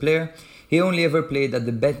as a player. He only ever played at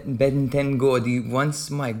the Bentegodi once.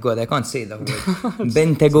 My God, I can't say that word.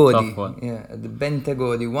 Bentegodi. Yeah, at the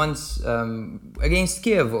Bentegodi once against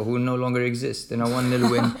Chievo, who no longer exist, in a 1-0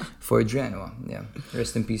 win for Genoa. Yeah,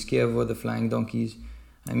 rest in peace, Chievo, the Flying Donkeys.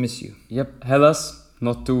 I miss you. Yep, Hellas,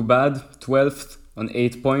 not too bad. 12th on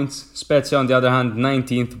 8 points. Spezia, on the other hand,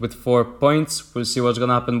 19th with 4 points. We'll see what's going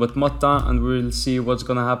to happen with Motta, and we'll see what's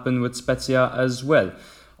going to happen with Spezia as well.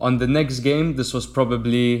 On the next game, this was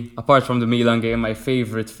probably, apart from the Milan game, my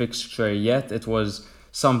favourite fixture yet. It was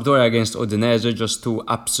Sampdoria against Udinese, just two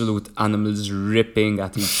absolute animals ripping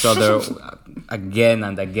at each other again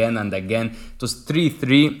and again and again. It was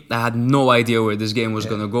 3-3. I had no idea where this game was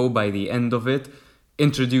going to go by the end of it.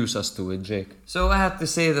 Introduce us to it, Jake. So I have to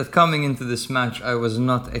say that coming into this match, I was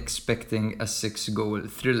not expecting a 6-goal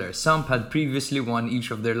thriller. Samp had previously won each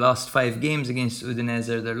of their last 5 games against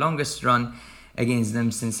Udinese, their longest run against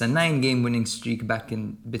them since a 9-game winning streak back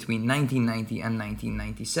in between 1990 and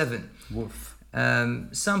 1997. Woof.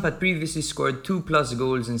 Samp had previously scored 2+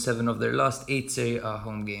 goals in 7 of their last 8 Serie A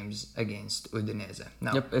home games against Udinese.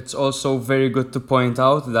 Now, it's also very good to point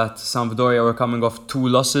out that Sampdoria were coming off 2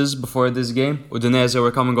 losses before this game. Udinese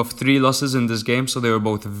were coming off 3 losses in this game, so they were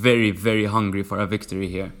both very, very hungry for a victory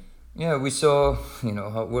here. Yeah, we saw,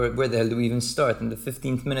 where the hell do we even start? In the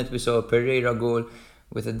 15th minute, we saw a Pereira goal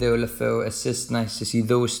with a Deulofeu assist. Nice to see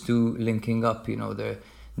those two linking up. They're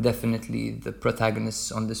definitely the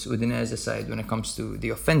protagonists on this Udinese side when it comes to the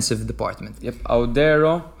offensive department. Yep,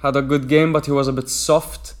 Audero had a good game, but he was a bit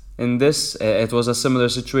soft in this. It was a similar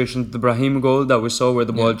situation to the Brahim goal that we saw where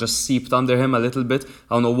the ball just seeped under him a little bit.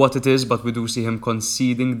 I don't know what it is, but we do see him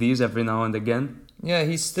conceding these every now and again. Yeah,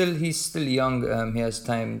 he's still young. He has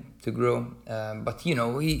time to grow. But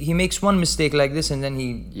he makes one mistake like this and then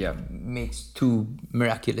he makes 2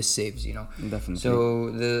 miraculous saves. Definitely.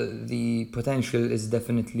 So the potential is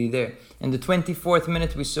definitely there. In the 24th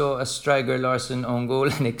minute, we saw a Striker Larsson own goal,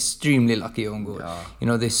 an extremely lucky own goal.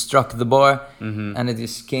 Yeah. They struck the bar and it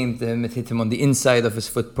just came to him. It hit him on the inside of his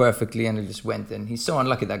foot perfectly and it just went in. He's so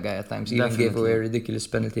unlucky, that guy, at times. He even gave away a ridiculous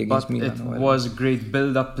penalty against Milan. But it was great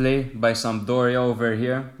build-up play by Sampdoria over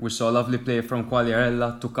here. We saw a lovely play from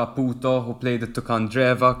Quagliarella to Caputo, who played it to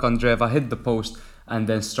Candreva. Candreva hit the post and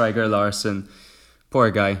then Striker Larsson,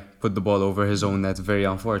 poor guy, put the ball over his own net, very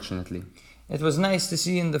unfortunately. It was nice to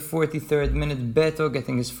see in the 43rd minute Beto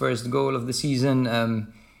getting his first goal of the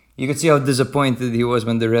season. You could see how disappointed he was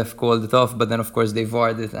when the ref called it off, but then of course they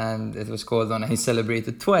VAR'd it and it was called on and he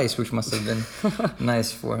celebrated twice, which must have been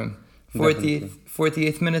nice for him.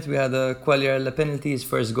 48th minute we had a Quagliarella penalty, his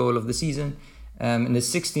first goal of the season. In the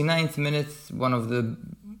 69th minute, one of the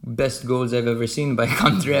best goals I've ever seen by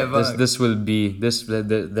Candreva. This will be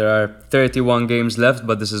there are 31 games left,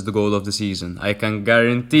 but this is the goal of the season. I can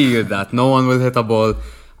guarantee you that no one will hit a ball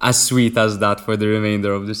as sweet as that for the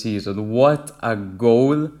remainder of the season. What a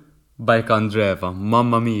goal by Candreva,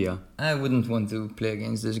 mamma mia. I wouldn't want to play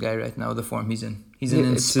against this guy right now, the form he's in. He's in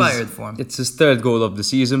inspired form. It's his 3rd goal of the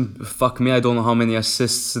season. Fuck me, I don't know how many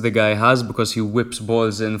assists the guy has because he whips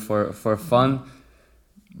balls in for fun.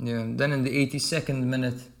 Yeah, then in the 82nd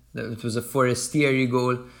minute, It was a Forestieri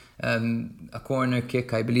goal, a corner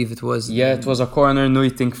kick, I believe it was. Yeah, it was a corner.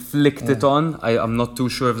 Nuitink flicked it on. I'm not too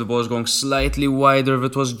sure if the ball was going slightly wider,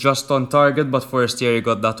 if it was just on target, but Forestieri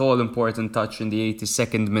got that all-important touch in the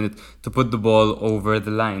 82nd minute to put the ball over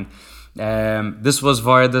the line. This was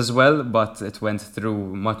VAR'd as well, but it went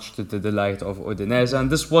through much to the delight of Udinese, and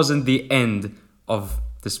this wasn't the end of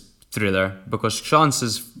this thriller, because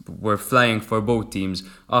chances were flying for both teams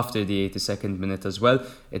after the 82nd minute as well.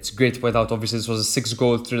 It's great to point out, obviously this was a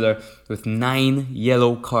 6-goal thriller with 9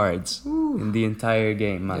 yellow cards in the entire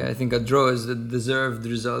game, man. Yeah, I think a draw is the deserved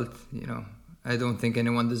result, you know. I don't think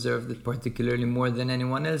anyone deserved it particularly more than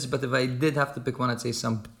anyone else, but if I did have to pick one, I'd say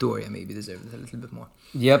Sampdoria maybe deserved it a little bit more.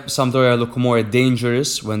 Yep, Sampdoria look more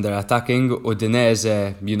dangerous when they're attacking.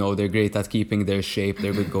 Udinese, you know, they're great at keeping their shape.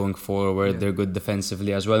 They're good going forward. They're good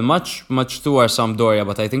defensively as well. Much too are Sampdoria,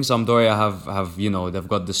 but I think Sampdoria have you know, they've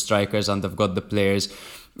got the strikers and they've got the players.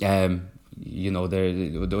 You know, the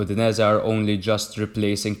Udinese are only just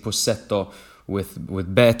replacing Pussetto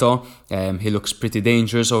with Beto. He looks pretty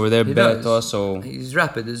dangerous over there, Beto. So he's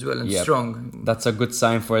rapid as well and strong. That's a good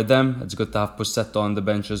sign for them. It's good to have Pussetto on the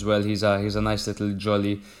bench as well. He's a nice little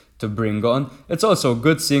jolly to bring on. It's also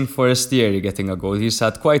good seeing Forestieri getting a goal. He's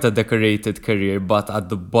had quite a decorated career, but at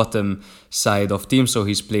the bottom side of teams. So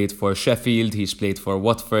he's played for Sheffield, he's played for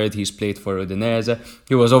Watford, he's played for Udinese.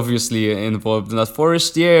 He was obviously involved in that.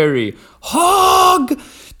 Forestieri, Hog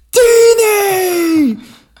Dini!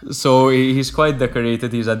 So he's quite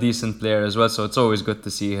decorated. He's a decent player as well, so it's always good to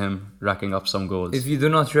see him racking up some goals. If you do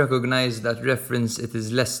not recognise that reference, it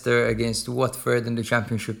is Leicester against Watford in the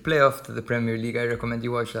Championship playoff to the Premier League. I recommend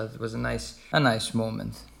you watch that. It was a nice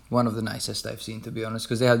moment. One of the nicest I've seen, to be honest,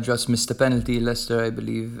 because they had just missed a penalty, Leicester, I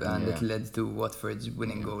believe, and it led to Watford's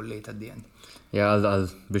winning goal late at the end. Yeah, I'll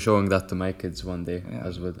be showing that to my kids one day,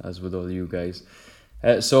 as with all you guys.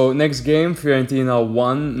 So next game, Fiorentina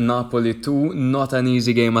 1, Napoli 2. Not an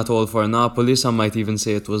easy game at all for Napoli. Some might even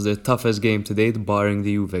say it was their toughest game to date, barring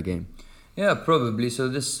the Juve game. Yeah, probably. So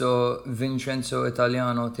this saw Vincenzo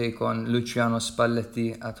Italiano take on Luciano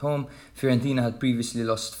Spalletti at home. Fiorentina had previously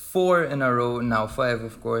lost 4 in a row, now 5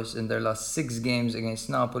 of course. In their last 6 games against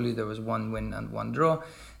Napoli, there was 1 win and 1 draw.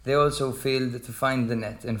 They also failed to find the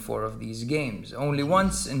net in 4 of these games. Only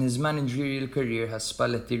once in his managerial career has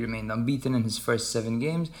Spalletti remained unbeaten in his first 7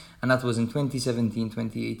 games, and that was in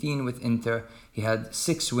 2017-2018 with Inter. He had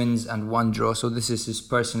 6 wins and 1 draw, so this is his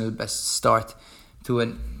personal best start to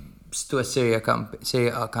a Serie A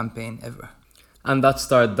campaign ever. And that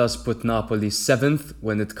start does put Napoli 7th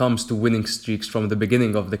when it comes to winning streaks from the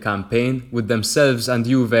beginning of the campaign, with themselves and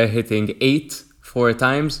Juve hitting 8 4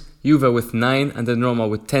 times, Juve with 9, and then Roma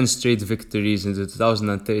with 10 straight victories in the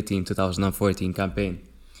 2013-2014 campaign.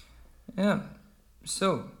 Yeah,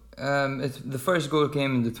 so the first goal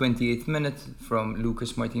came in the 28th minute from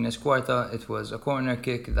Lucas Martinez Quarta. It was a corner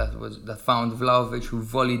kick that found Vlahovic, who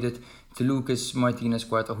volleyed it to Lucas Martinez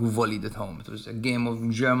Quarta, who volleyed it home. It was a game of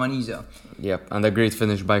Germanisa. Yep, and a great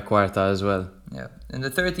finish by Quarta as well. Yeah. In the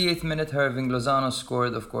 38th minute, Herving Lozano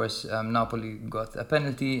scored. Of course, Napoli got a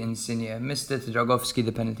penalty. Insigne missed it. Dragowski,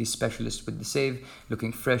 the penalty specialist, with the save,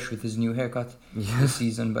 looking fresh with his new haircut this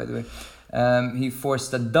season, by the way. He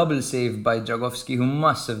forced a double save by Dragowski, who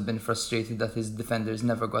must have been frustrated that his defenders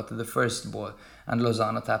never got to the first ball, and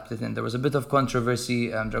Lozano tapped it in. There was a bit of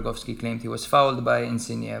controversy. Dragowski claimed he was fouled by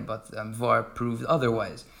Insigne, but VAR proved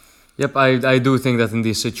otherwise. Yep, I do think that in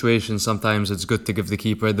these situations sometimes it's good to give the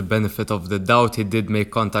keeper the benefit of the doubt. He did make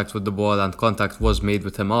contact with the ball, and contact was made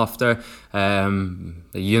with him after.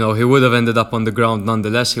 He would have ended up on the ground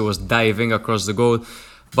nonetheless. He was diving across the goal.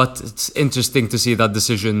 But it's interesting to see that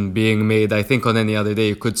decision being made. I think on any other day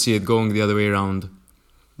you could see it going the other way around.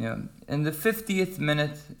 Yeah. In the 50th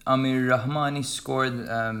minute, Amir Rahmani scored.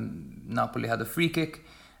 Napoli had a free kick.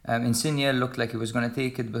 Insigne looked like he was going to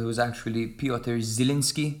take it, but it was actually Piotr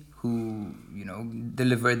Zielinski who,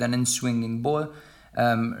 delivered an in-swinging ball.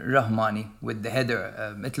 Rahmani with the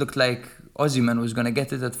header. It looked like Osimhen was going to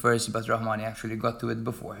get it at first, but Rahmani actually got to it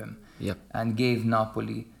before him. Yep. And gave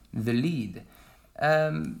Napoli the lead.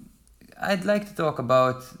 I'd like to talk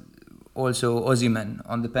about also Osimhen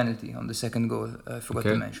on the penalty, on the second goal. I forgot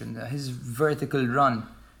to mention. His vertical run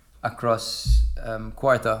across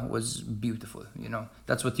Quarta was beautiful.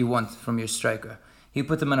 That's what you want from your striker. He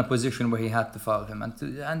put him in a position where he had to foul him,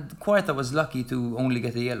 and Quarta was lucky to only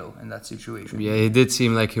get a yellow in that situation. Yeah, he did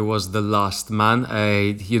seem like he was the last man.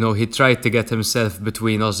 He tried to get himself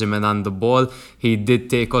between Osimhen and the ball. He did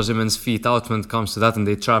take Osimhen's feet out when it comes to that, and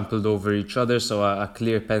they trampled over each other, so a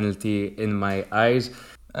clear penalty in my eyes.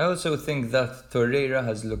 I also think that Torreira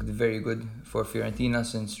has looked very good for Fiorentina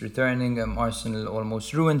since returning. Arsenal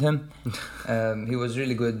almost ruined him. He was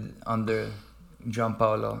really good under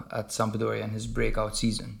Gianpaolo at Sampdoria in his breakout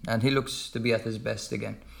season, and he looks to be at his best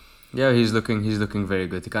again. Yeah, he's looking very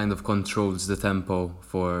good. He kind of controls the tempo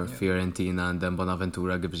for Fiorentina, and then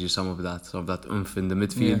Bonaventura gives you some of that oomph in the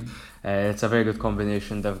midfield. It's a very good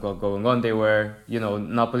combination they've got going on. They were,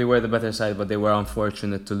 Napoli were the better side, but they were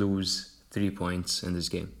unfortunate to lose 3 points in this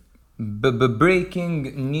game.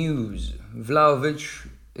 Breaking news: Vlahovic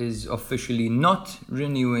is officially not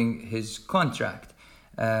renewing his contract.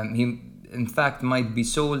 He, in fact, might be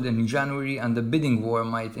sold in January, and the bidding war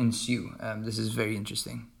might ensue. This is very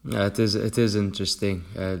interesting. Yeah, it is interesting.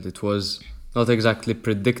 It was not exactly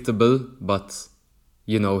predictable, but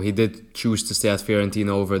he did choose to stay at Fiorentina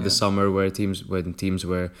over the summer, when teams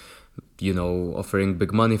were offering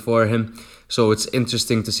big money for him. So it's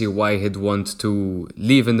interesting to see why he'd want to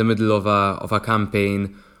leave in the middle of a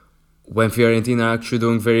campaign when Fiorentina are actually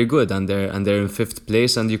doing very good, and they're in 5th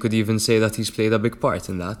place, and you could even say that he's played a big part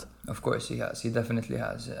in that. Of course he has. He definitely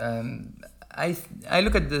has. I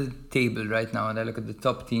look at the table right now, and I look at the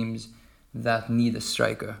top teams that need a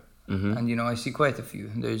striker. Mm-hmm. And I see quite a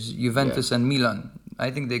few. There's Juventus and Milan.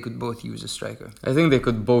 I think they could both use a striker. I think they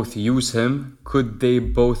could both use him. Could they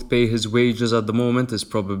both pay his wages at the moment is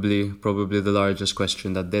probably the largest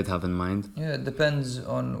question that they'd have in mind. Yeah, it depends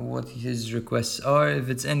on what his requests are. If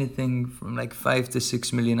it's anything from like 5 to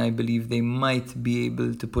 6 million, I believe they might be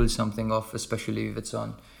able to pull something off, especially if it's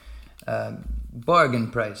on bargain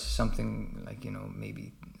price, something like,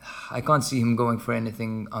 maybe. I can't see him going for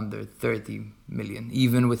anything under 30 million,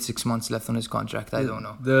 even with 6 months left on his contract. I don't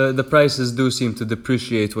know. The prices do seem to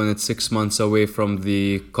depreciate when it's 6 months away from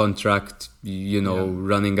the contract,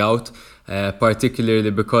 running out. Particularly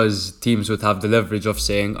because teams would have the leverage of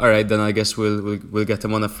saying, all right, then I guess we'll get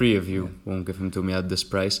him on a free if you won't give him to me at this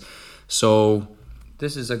price. So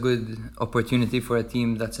this is a good opportunity for a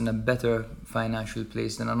team that's in a better financial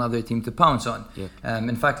place than another team to pounce on. Yeah.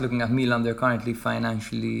 In fact, looking at Milan, they're currently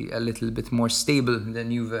financially a little bit more stable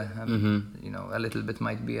than Juve. A little bit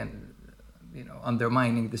might be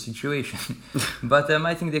undermining the situation. But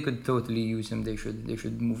I think they could totally use him. They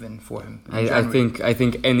should move in for him. I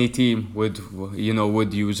think any team would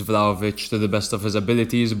use Vlahovic to the best of his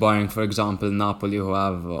abilities, barring, for example, Napoli, who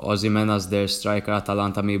have Osimhen as their striker.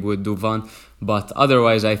 Atalanta maybe with Duvan. But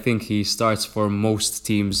otherwise, I think he starts for most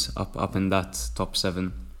teams up in that top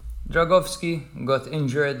 7. Dragowski got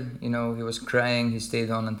injured. He was crying. He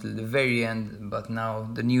stayed on until the very end. But now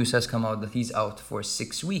the news has come out that he's out for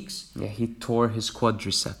 6 weeks. Yeah, he tore his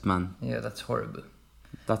quadricep, man. Yeah, that's horrible.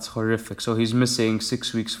 That's horrific. So he's missing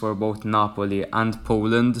 6 weeks for both Napoli and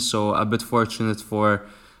Poland. So a bit fortunate for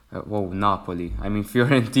Napoli. I mean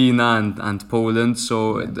Fiorentina and Poland.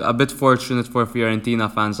 So a bit fortunate for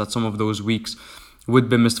Fiorentina fans that some of those weeks would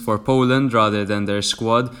be missed for Poland rather than their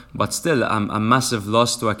squad. But still, a massive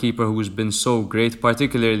loss to a keeper who's been so great,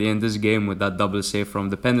 particularly in this game with that double save from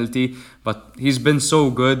the penalty. But he's been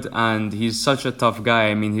so good, and he's such a tough guy.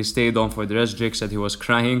 I mean, he stayed on for the rest. Jake said he was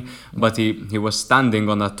crying, but he was standing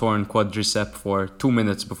on a torn quadricep for 2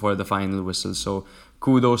 minutes before the final whistle. So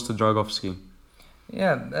kudos to Dragowski.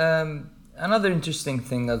 Yeah, another interesting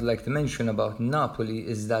thing I'd like to mention about Napoli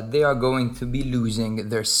is that they are going to be losing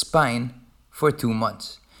their spine for 2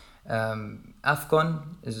 months. AFCON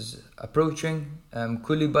is approaching.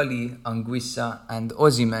 Koulibaly, Anguissa and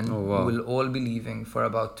Osimhen will all be leaving for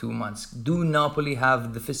about 2 months. Do Napoli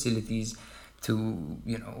have the facilities to,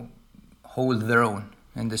 hold their own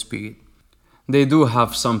in this period? They do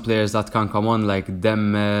have some players that can come on, like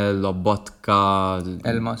Demme, Lobotka,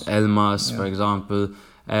 Elmas, for example.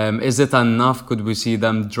 Is it enough? Could we see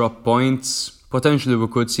them drop points? Potentially we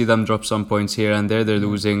could see them drop some points here and there. They're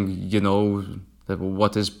losing,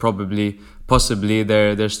 what is possibly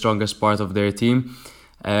their strongest part of their team.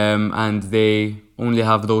 And they only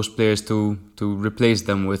have those players to replace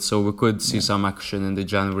them with. So we could see some action in the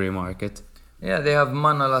January market. Yeah, they have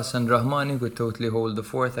Manolas and Rahmani who could totally hold the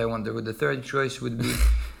fourth. I wonder who the third choice would be.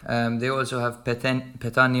 They also have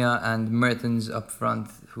Petagna and Mertens up front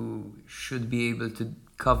who should be able to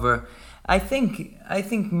cover. I think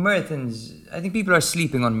Mertens, I think people are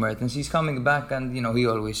sleeping on Mertens. He's coming back and, he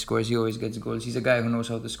always scores. He always gets goals. He's a guy who knows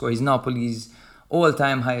how to score. He's Napoli's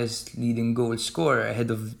all-time highest leading goal scorer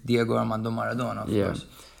ahead of Diego Armando Maradona, of course.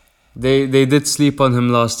 They did sleep on him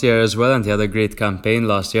last year as well, and he had a great campaign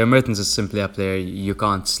last year. Mertens is simply a player you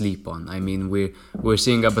can't sleep on. I mean, we're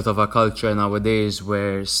seeing a bit of a culture nowadays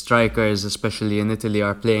where strikers, especially in Italy,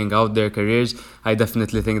 are playing out their careers. I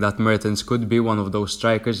definitely think that Mertens could be one of those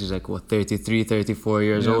strikers. He's like, 33, 34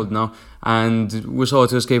 years old now. And we saw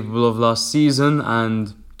what he was capable of last season,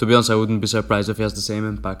 and to be honest, I wouldn't be surprised if he has the same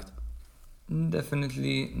impact.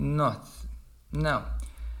 Definitely not. Now,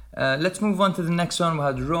 let's move on to the next one. We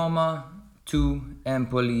had Roma 2,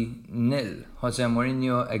 Empoli 0. Jose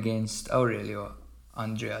Mourinho against Aurelio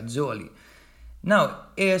Andrea Azzoli. Now,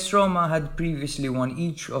 AS Roma had previously won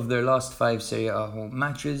each of their last 5 Serie A home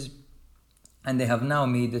matches, and they have now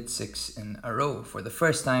made it 6 in a row for the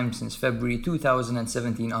first time since February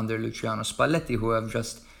 2017 under Luciano Spalletti, who I've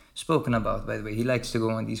just spoken about, by the way. He likes to go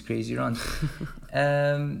on these crazy runs.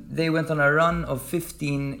 They went on a run of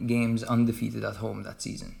 15 games undefeated at home that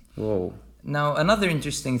season. Whoa. Now, another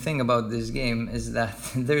interesting thing about this game is that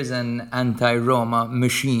there's an anti-Roma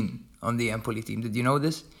machine on the Empoli team. Did you know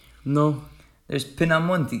this? No. There's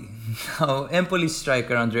Pinamonti. Now, Empoli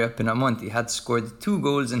striker Andrea Pinamonti had scored 2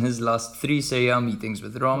 goals in his last 3 Serie A meetings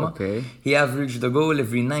with Roma. Okay. He averaged a goal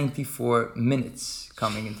every 94 minutes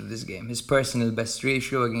coming into this game. His personal best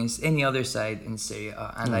ratio against any other side in Serie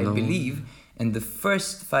A. And I believe in the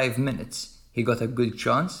first 5 minutes, he got a good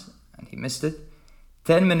chance and he missed it.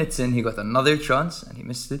 10 minutes in, he got another chance and he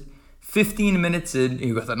missed it. 15 minutes in,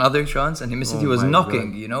 he got another chance and he missed it. He was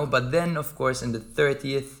knocking, you know. But then, of course, in the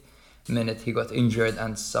 30th minute, he got injured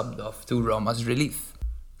and subbed off to Roma's relief.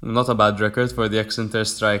 Not a bad record for the ex-Inter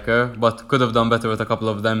striker, but could have done better with a couple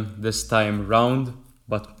of them this time round,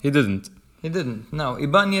 but he didn't. He didn't. Now,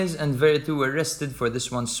 Ibanez and Veretout were rested for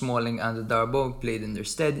this one. Smalling and Darboe played in their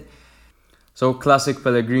stead. So, classic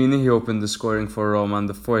Pellegrini, he opened the scoring for Roma in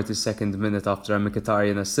the 42nd minute after a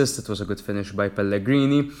Mkhitaryan assist. It was a good finish by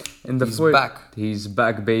Pellegrini. He's back. He's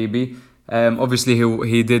back, baby. Obviously,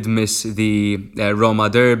 he did miss the Rome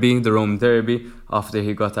derby, after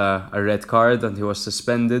he got a red card and he was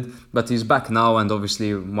suspended. But he's back now and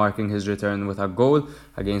obviously marking his return with a goal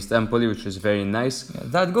against Empoli, which is very nice. Yeah,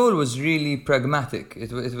 that goal was really pragmatic.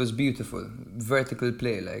 It was beautiful. Vertical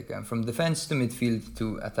play, like from defense to midfield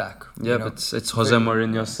to attack. Yeah, but it's Jose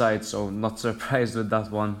Mourinho's side, so not surprised with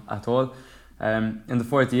that one at all. In the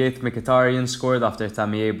 48th, Mkhitaryan scored after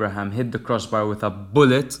Tammy Abraham hit the crossbar with a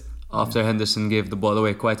bullet after Henderson gave the ball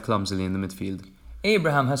away quite clumsily in the midfield.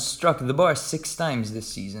 Abraham has struck the bar 6 times this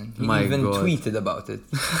season. He even tweeted about it.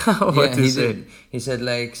 Did. He said,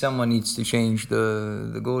 like, someone needs to change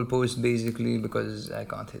the goalpost, basically, because I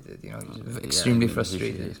can't hit it. You know, he's extremely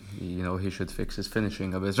frustrated. He should fix his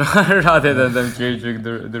finishing a bit rather than them changing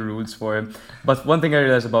the rules for him. But one thing I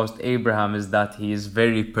realized about Abraham is that he is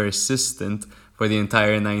very persistent for the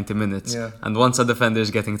entire 90 minutes. Yeah. And once a defender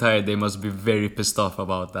is getting tired, they must be very pissed off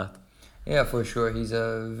about that. Yeah, for sure. He's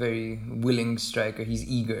a very willing striker. He's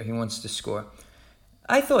eager. He wants to score.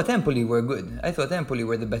 I thought Empoli were good. I thought Empoli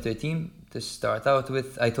were the better team to start out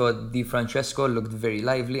with. I thought Di Francesco looked very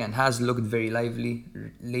lively and has looked very lively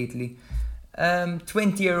lately.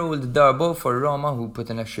 20-year-old Darboe for Roma, who put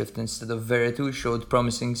in a shift instead of Veretout, showed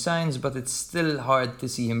promising signs, but it's still hard to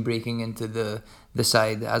see him breaking into the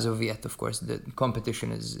side as of yet. Of course, the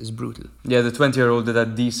competition is brutal. Yeah, the 20-year-old did a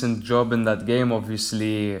decent job in that game.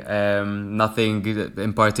 Obviously, nothing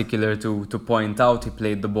in particular to point out. He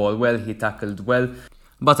played the ball well, he tackled well.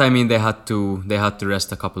 But I mean, they had to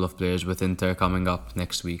rest a couple of players with Inter coming up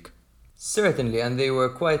next week. Certainly, and they were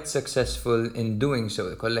quite successful in doing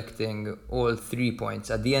so, collecting all 3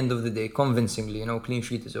 points at the end of the day, convincingly. You know, clean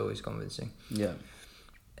sheet is always convincing. Yeah.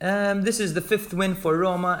 This is the 5th win for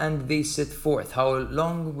Roma and they sit 4th. How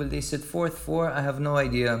long will they sit 4th for? I have no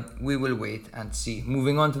idea. We will wait and see.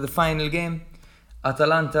 Moving on to the final game.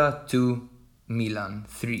 Atalanta 2, Milan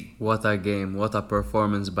 3. What a game. What a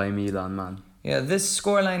performance by Milan, man. Yeah, this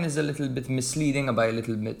scoreline is a little bit misleading. By a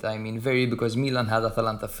little bit, I mean very, because Milan had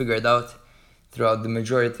Atalanta figured out throughout the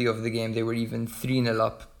majority of the game. They were even 3-0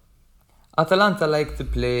 up. Atalanta like to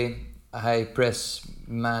play a high press,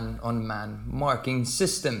 man-on-man marking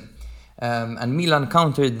system. And Milan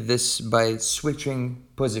countered this by switching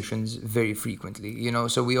positions very frequently. You know,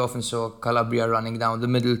 so we often saw Calabria running down the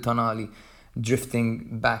middle, Tonali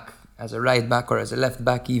drifting back as a right back or as a left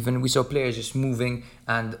back even. We saw players just moving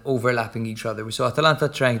and overlapping each other. We saw Atalanta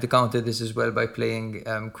trying to counter this as well by playing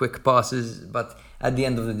quick passes. But at the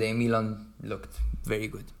end of the day, Milan looked very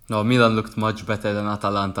good. No, Milan looked much better than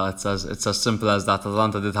Atalanta. It's as simple as that.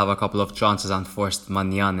 Atalanta did have a couple of chances and forced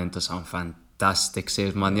Magnan into some fantastic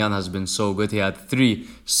saves. Magnan has been so good. He had 3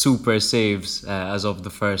 super saves as of the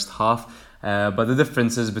first half. But the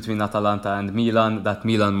difference is between Atalanta and Milan that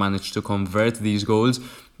Milan managed to convert these goals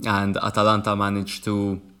and Atalanta managed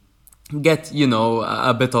to get,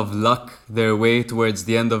 a bit of luck their way towards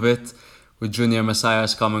the end of it, with Junior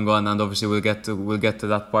Messias coming on, and obviously we'll get to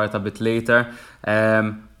that part a bit later.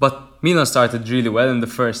 But Milan started really well in the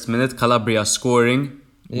first minute. Calabria scoring.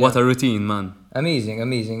 Yeah. What a routine, man.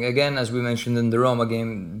 Amazing. Again, as we mentioned in the Roma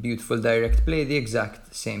game, beautiful direct play, the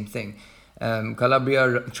exact same thing.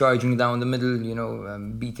 Calabria charging down the middle,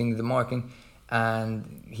 beating the marking,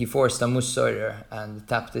 and he forced a Mussauer and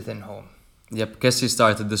tapped it in home. Yep, Kessie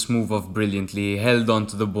started this move off brilliantly. He held on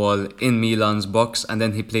to the ball in Milan's box and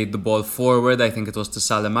then he played the ball forward. I think it was to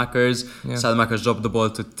Salamakers. Yeah. Salamakers dropped the ball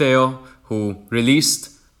to Theo, who released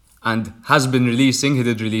and has been releasing. He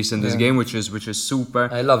did release in this game, which is super.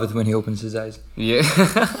 I love it when he opens his eyes. Yeah.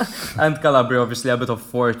 And Calabria, obviously, a bit of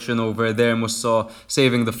fortune over there. Musso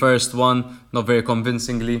saving the first one, not very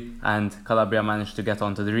convincingly, and Calabria managed to get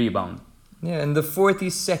onto the rebound. Yeah, in the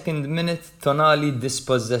 42nd minute, Tonali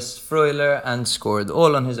dispossessed Freuler and scored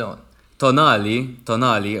all on his own.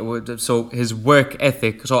 Tonali, so his work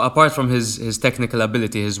ethic, so apart from his technical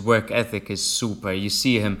ability, his work ethic is super. You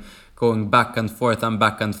see him going back and forth and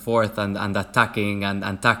attacking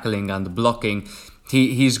and tackling and blocking.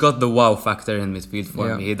 He's got the wow factor in midfield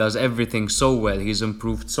for me. He does everything so well. He's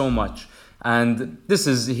improved so much. And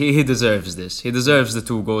he deserves this. He deserves the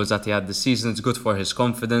 2 goals that he had this season. It's good for his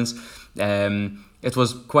confidence. It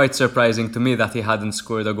was quite surprising to me that he hadn't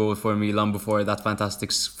scored a goal for Milan before that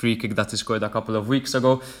fantastic free kick that he scored a couple of weeks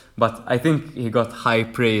ago. But I think he got high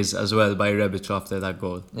praise as well by Rebic after that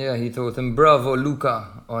goal. Yeah, he told him, "Bravo,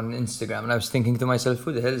 Luka," on Instagram. And I was thinking to myself,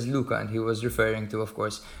 who the hell is Luka? And he was referring to, of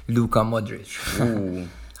course, Luka Modric. Ooh,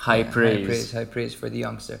 high praise. High praise for the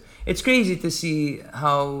youngster. It's crazy to see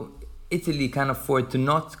how Italy can afford to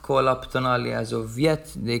not call up Tonali as of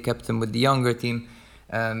yet. They kept him with the younger team.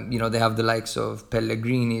 They have the likes of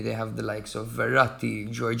Pellegrini, they have the likes of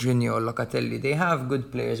Verratti, Jorginho, Locatelli. They have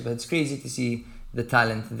good players, but it's crazy to see the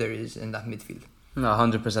talent there is in that midfield. No,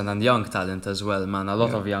 100%, and young talent as well, man. A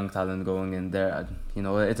lot of young talent going in there.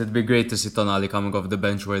 It'd be great to see Tonali coming off the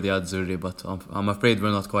bench where the Azzurri, but I'm afraid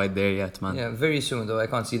we're not quite there yet, man. Yeah, very soon though. I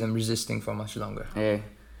can't see them resisting for much longer. Yeah.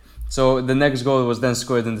 So the next goal was then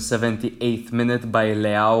scored in the 78th minute by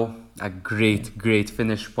Leao. A great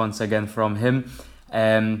finish once again from him.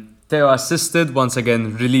 Theo assisted, once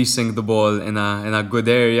again releasing the ball in a good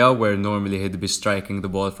area where normally he'd be striking the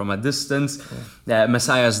ball from a distance.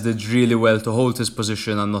 Messias did really well to hold his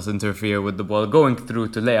position and not interfere with the ball, going through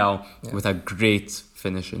to Leao with a great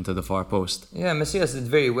finish into the far post. Yeah, Messias did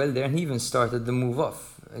very well there, and he even started the move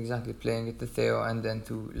off, exactly playing it to Theo and then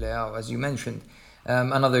to Leao, as you mentioned.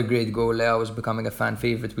 Another great goal. Leao was becoming a fan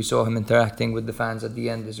favourite. We saw him interacting with the fans at the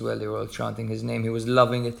end as well. They were all chanting his name. He was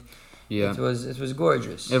loving it. Yeah. It was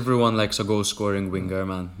gorgeous. Everyone likes a goal-scoring winger,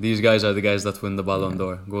 man. These guys are the guys that win the Ballon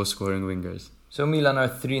d'Or. Goal-scoring wingers. So Milan are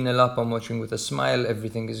 3-0 up. I'm watching with a smile.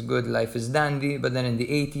 Everything is good. Life is dandy. But then in the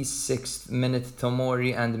 86th minute,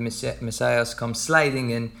 Tomori and Messias come sliding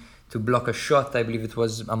in to block a shot. I believe it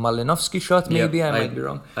was a Malinovsky shot, maybe. I might be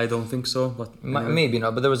wrong. I don't think so, but maybe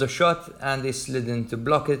not. But there was a shot and they slid in to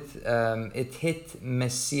block it. It hit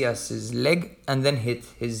Messias' leg and then hit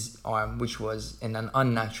his arm, which was in an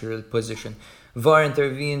unnatural position. VAR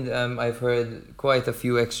intervened. I've heard quite a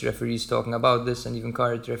few ex-referees talking about this, and even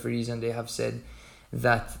current referees, and they have said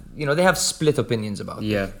that, they have split opinions about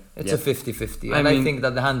it. It's a 50-50. And I think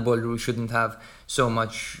that the handball rule shouldn't have so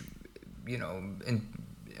much,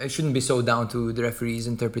 it shouldn't be so down to the referee's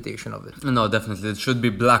interpretation of it. No, definitely. It should be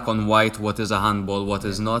black on white, what is a handball, what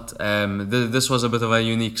is not. This was a bit of a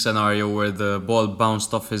unique scenario where the ball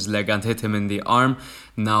bounced off his leg and hit him in the arm.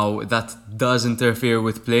 Now, that does interfere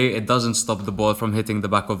with play. It doesn't stop the ball from hitting the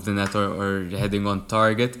back of the net or heading on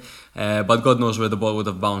target. But God knows where the ball would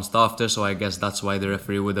have bounced after, so I guess that's why the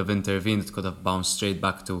referee would have intervened. It could have bounced straight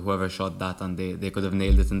back to whoever shot that, and they could have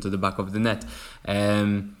nailed it into the back of the net.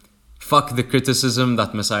 Fuck the criticism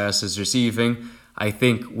that Messias is receiving. I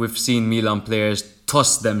think we've seen Milan players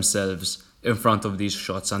toss themselves in front of these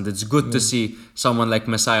shots, and it's good to see someone like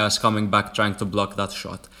Messias coming back trying to block that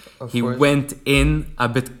shot. He went in a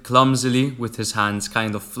bit clumsily with his hands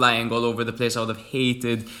kind of flying all over the place. I would have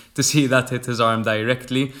hated to see that hit his arm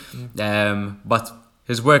directly. But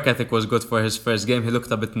his work ethic was good for his first game. He looked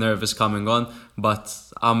a bit nervous coming on, but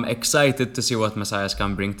I'm excited to see what Messias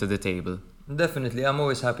can bring to the table. Definitely. I'm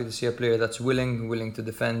always happy to see a player that's willing to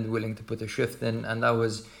defend, willing to put a shift in, and that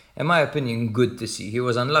was, in my opinion, good to see. He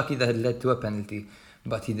was unlucky that it led to a penalty,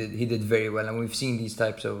 but he did very well, and we've seen these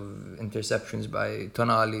types of interceptions by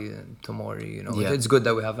Tonali and Tomori. It's good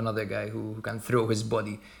that we have another guy who can throw his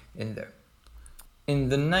body in there. In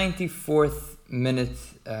the 94th minute,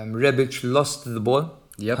 Rebic lost the ball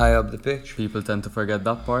Yep. high up the pitch. People tend to forget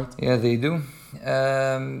that part. Yeah, they do.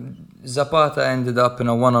 Zapata ended up in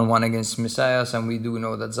a one-on-one against Messias, and we do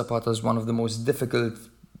know that Zapata is one of the most difficult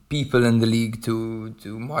people in the league to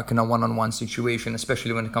mark in a one-on-one situation,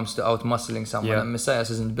 especially when it comes to out-muscling someone. Yeah. And Messias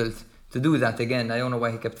isn't built to do that. Again, I don't know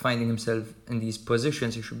why he kept finding himself in these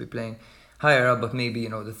positions. He should be playing higher up, but maybe,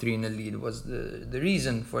 the 3-0 lead was the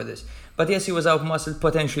reason for this. But yes, he was out-muscled,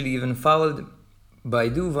 potentially even fouled by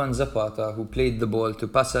Duvan Zapata, who played the ball to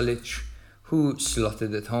Pasalic, who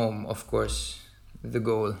slotted it home. Of course, the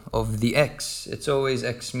goal of the ex. It's always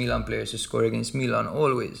ex-Milan players who score against Milan,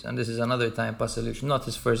 always. And this is another time Pasalic, not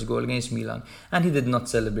his first goal against Milan. And he did not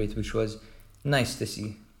celebrate, which was nice to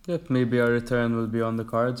see. Yep, maybe a return will be on the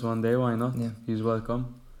cards one day, why not? Yeah. He's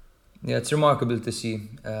welcome. Yeah, it's remarkable to see,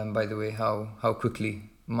 by the way, how quickly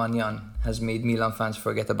Magnan has made Milan fans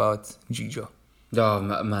forget about Gigio. Oh,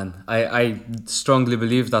 man. I strongly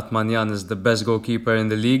believe that Magnan is the best goalkeeper in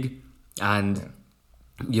the league. And,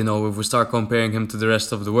 if we start comparing him to the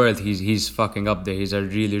rest of the world, he's fucking up there. He's a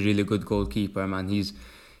really, really good goalkeeper, man. He's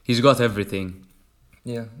got everything.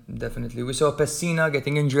 Yeah, definitely. We saw Pessina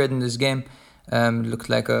getting injured in this game. Looked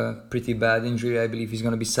like a pretty bad injury. I believe he's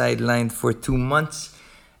going to be sidelined for 2 months.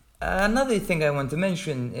 Another thing I want to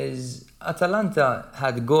mention is Atalanta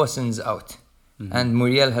had Gosens out. And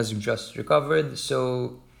Muriel has just recovered,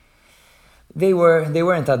 so they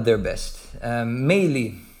weren't at their best.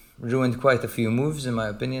 Meili ruined quite a few moves, in my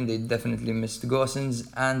opinion. They definitely missed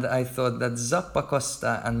Gosens, and I thought that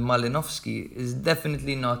Zappacosta and Malinovsky is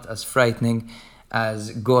definitely not as frightening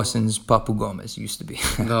as Gosens Papu Gomez used to be.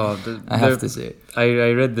 No, I have to say.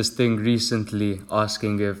 I read this thing recently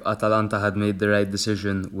asking if Atalanta had made the right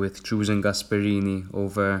decision with choosing Gasperini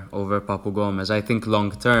over Papu Gomez. I think long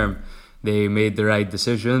term they made the right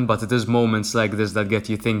decision, but it is moments like this that get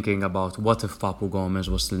you thinking about what if Papu Gomez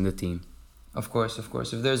was still in the team. Of course.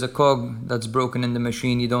 If there's a cog that's broken in the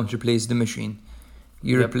machine, you don't replace the machine.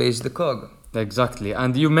 You replace the cog. Exactly.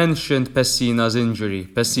 And you mentioned Pessina's injury.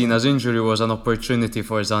 Pessina's injury was an opportunity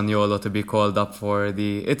for Zaniolo to be called up for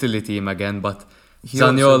the Italy team again, but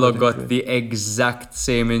Zaniolo got the exact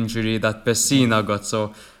same injury that Pessina got,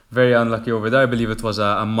 so very unlucky over there. I believe it was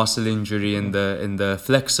a muscle injury in the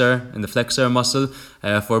flexor muscle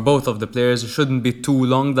for both of the players. It shouldn't be too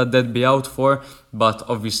long that they'd be out for, but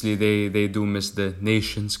obviously they do miss the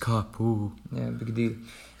Nations Cup. Ooh. Yeah, big deal.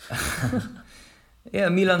 Yeah,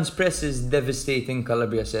 Milan's press is devastating.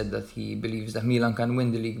 Calabria said that he believes that Milan can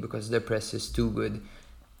win the league because their press is too good.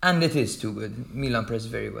 And it is too good. Milan press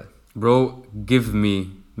very well. Bro, give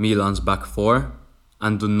me Milan's back four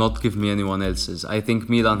and do not give me anyone else's. I think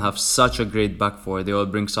Milan have such a great back four. They all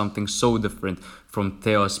bring something so different, from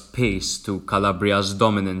Theo's pace to Calabria's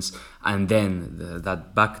dominance, and then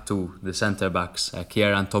that back to the centre-backs,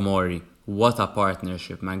 Kier and Tomori. What a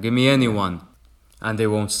partnership, man. Give me anyone. And they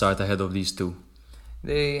won't start ahead of these two.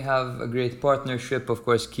 They have a great partnership. Of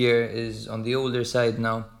course, Kier is on the older side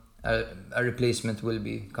now. A replacement will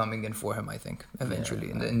be coming in for him, I think, eventually,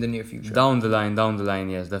 in the near future. Down the line,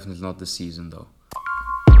 yes. Definitely not this season, though.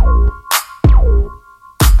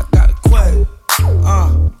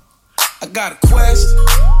 I got a quest.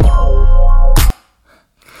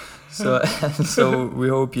 So we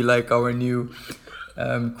hope you like our new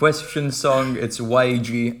question song. It's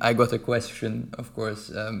YG, I Got a Question, of course.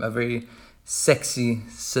 A very sexy,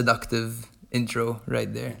 seductive intro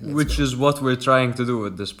right there. Which is what we're trying to do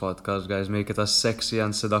with this podcast, guys. Make it as sexy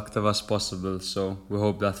and seductive as possible. So we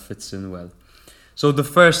hope that fits in well. So the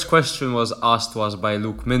first question was asked to us by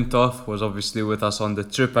Luke Mintoff, who was obviously with us on the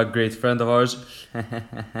trip, a great friend of ours.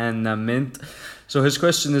 Mint. So his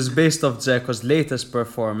question is, based off Dzeko's latest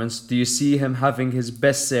performance, do you see him having his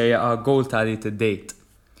best Serie A goal tally to date?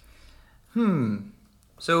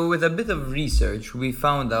 So with a bit of research, we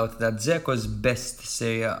found out that Dzeko's best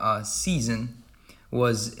Serie A season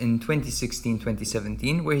was in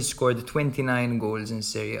 2016-2017, where he scored 29 goals in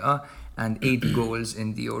Serie A and 8 goals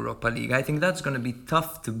in the Europa League. I think that's going to be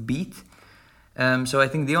tough to beat. So I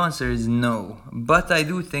think the answer is no. But I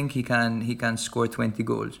do think he can score 20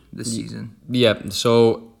 goals this season. Yeah,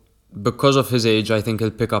 so because of his age, I think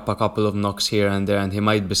he'll pick up a couple of knocks here and there, and he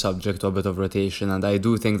might be subject to a bit of rotation. And I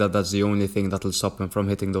do think that that's the only thing that will stop him from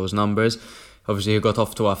hitting those numbers. Obviously, he got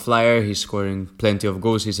off to a flyer. He's scoring plenty of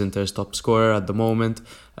goals. He's Inter's top scorer at the moment.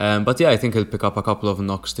 But yeah, I think he'll pick up a couple of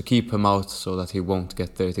knocks to keep him out so that he won't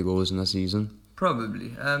get 30 goals in a season.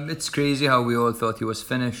 Probably. It's crazy how we all thought he was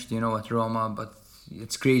finished, at Roma, but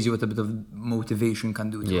it's crazy what a bit of motivation can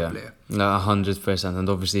do to a player. 100%, and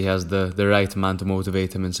obviously he has the right man to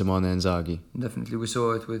motivate him in Simone Inzaghi. Definitely, we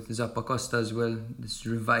saw it with Zappacosta as well. This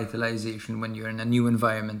revitalization when you're in a new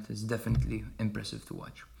environment is definitely impressive to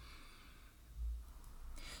watch.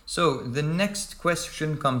 So the next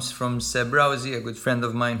question comes from Seb Rousey, a good friend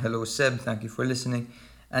of mine. Hello Seb, thank you for listening.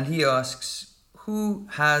 And he asks, who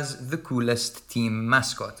has the coolest team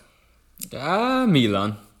mascot?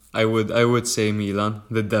 Milan. I would say Milan,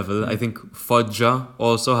 the devil. I think Foggia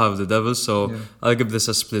also have the devil, so I'll give this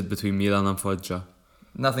a split between Milan and Foggia.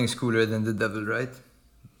 Nothing's cooler than the devil, right?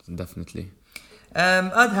 Definitely.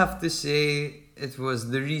 I'd have to say it was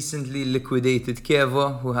the recently liquidated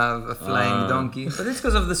Chievo who have a flying donkey, but it's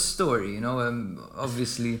because of the story, you know.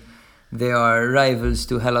 Obviously, they are rivals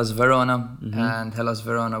to Hellas Verona, and Hellas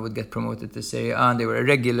Verona would get promoted to Serie A, and they were a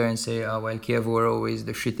regular in Serie A, while Chievo were always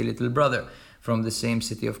the shitty little brother from the same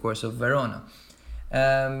city, of course, of Verona.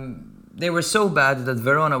 They were so bad that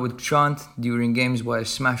Verona would chant during games while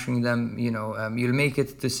smashing them, you'll make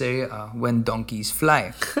it to Serie A when donkeys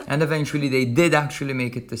fly. And eventually they did actually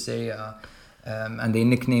make it to Serie A, and they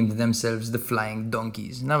nicknamed themselves the Flying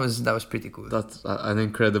Donkeys. And that was pretty cool. That's an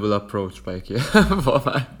incredible approach by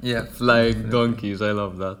Chievo. Yeah. Flying donkeys, I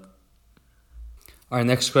love that. Our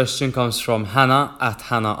next question comes from Hannah at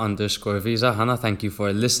Hannah_Visa. Hannah, thank you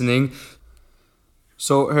for listening.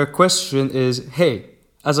 So her question is, hey,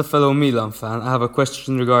 as a fellow Milan fan, I have a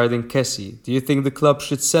question regarding Kessie. Do you think the club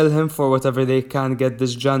should sell him for whatever they can get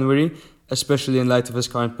this January, especially in light of his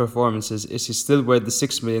current performances? Is he still worth the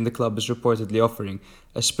 6 million the club is reportedly offering,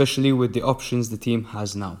 especially with the options the team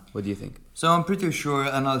has now? What do you think? So I'm pretty sure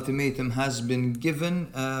an ultimatum has been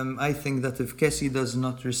given. I think that if Kessie does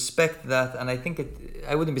not respect that, and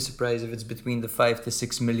I wouldn't be surprised if it's between the 5 to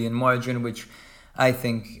 6 million margin, which I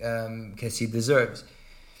think Kessie deserves.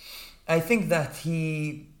 I think that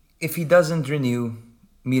if he doesn't renew,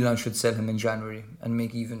 Milan should sell him in January and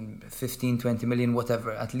make even 15, 20 million,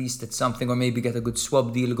 whatever. At least it's something, or maybe get a good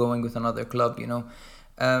swap deal going with another club,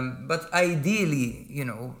 But ideally,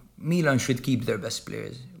 Milan should keep their best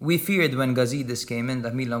players. We feared when Gazidis came in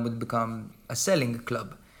that Milan would become a selling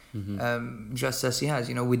club. Just as he has.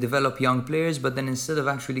 We develop young players, but then instead of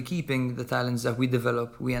actually keeping the talents that we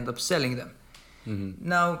develop, we end up selling them.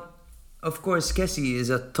 Now, of course, Kessie is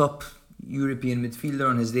a top European midfielder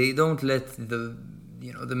on his day. Don't let the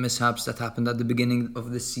mishaps that happened at the beginning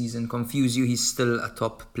of the season confuse you. He's still a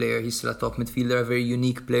top player. He's still a top midfielder, a very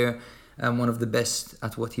unique player, and one of the best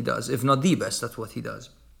at what he does, if not the best at what he does.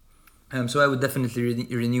 So I would definitely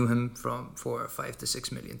renew him for 5 to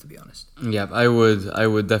 6 million, to be honest. Yeah, I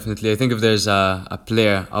would definitely. I think if there's a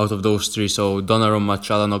player out of those three, so Donnarumma,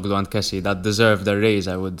 Çalhanoğlu and Kessie, that deserve the raise,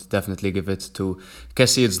 I would definitely give it to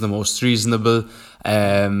Kessie. It's the most reasonable.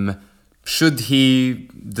 Should he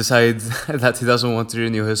decide that he doesn't want to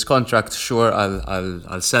renew his contract, sure,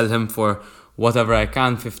 I'll sell him for whatever I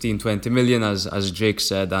can, 15-20 million, as Jake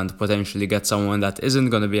said, and potentially get someone that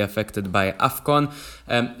isn't going to be affected by AFCON.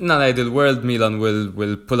 In an ideal world, Milan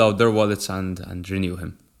will pull out their wallets and renew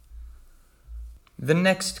him. The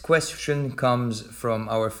next question comes from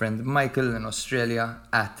our friend Michael in Australia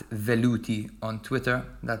at Veluti on Twitter.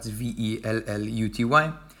 That's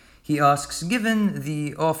VELLUTY. He asks, given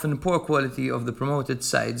the often poor quality of the promoted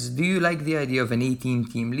sides, do you like the idea of an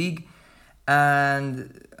 18-team league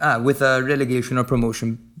and with a relegation or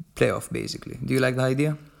promotion playoff, basically? Do you like the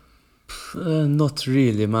idea? Not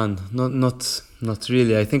really, man. Not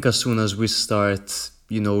really. I think as soon as we start,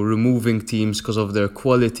 removing teams because of their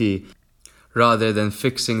quality, rather than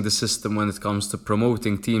fixing the system when it comes to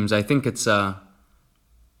promoting teams, I think it's a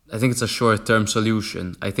short-term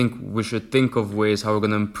solution. I think we should think of ways how we're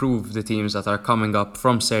going to improve the teams that are coming up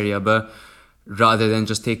from Serie B, rather than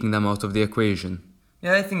just taking them out of the equation.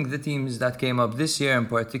 Yeah, I think the teams that came up this year in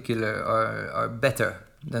particular are better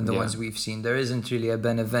than the ones we've seen. There isn't really a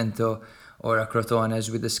Benevento or a Crotone, as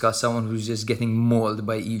we discussed, someone who's just getting mauled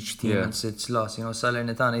by each team and sits lost.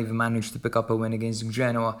 Salernitana even managed to pick up a win against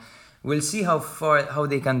Genoa. We'll see how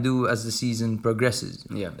they can do as the season progresses.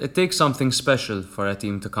 Yeah, it takes something special for a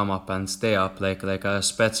team to come up and stay up, like a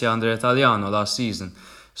Spezia under Italiano last season.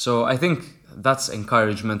 So I think that's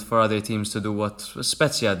encouragement for other teams to do what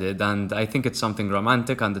Spezia did, and I think it's something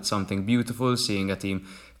romantic and it's something beautiful seeing a team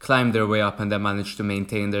climb their way up and then manage to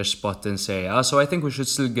maintain their spot in Serie A. So I think we should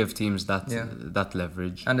still give teams that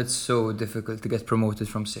leverage. And it's so difficult to get promoted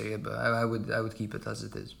from Serie B. I would keep it as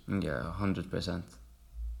it is. Yeah, 100%.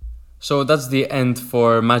 So that's the end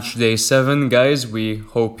for match day 7, guys. We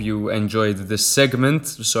hope you enjoyed this segment.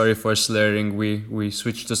 Sorry for slurring. We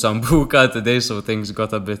switched to Sambuca today, so things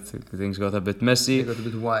got a bit messy. It got a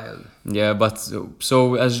bit wild. Yeah, but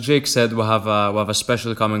so as Jake said, we have a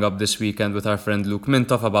special coming up this weekend with our friend Luke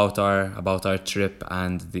Mintoff about our trip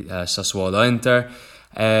and the Sassuolo Inter.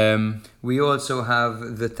 We also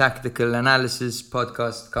have the Tactical Analysis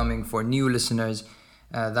podcast coming for new listeners.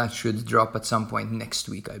 That should drop at some point next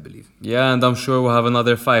week, I believe. Yeah, and I'm sure we'll have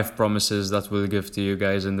another 5 promises that we'll give to you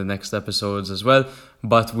guys in the next episodes as well.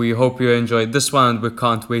 But we hope you enjoyed this one, and we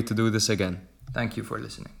can't wait to do this again. Thank you for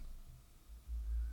listening.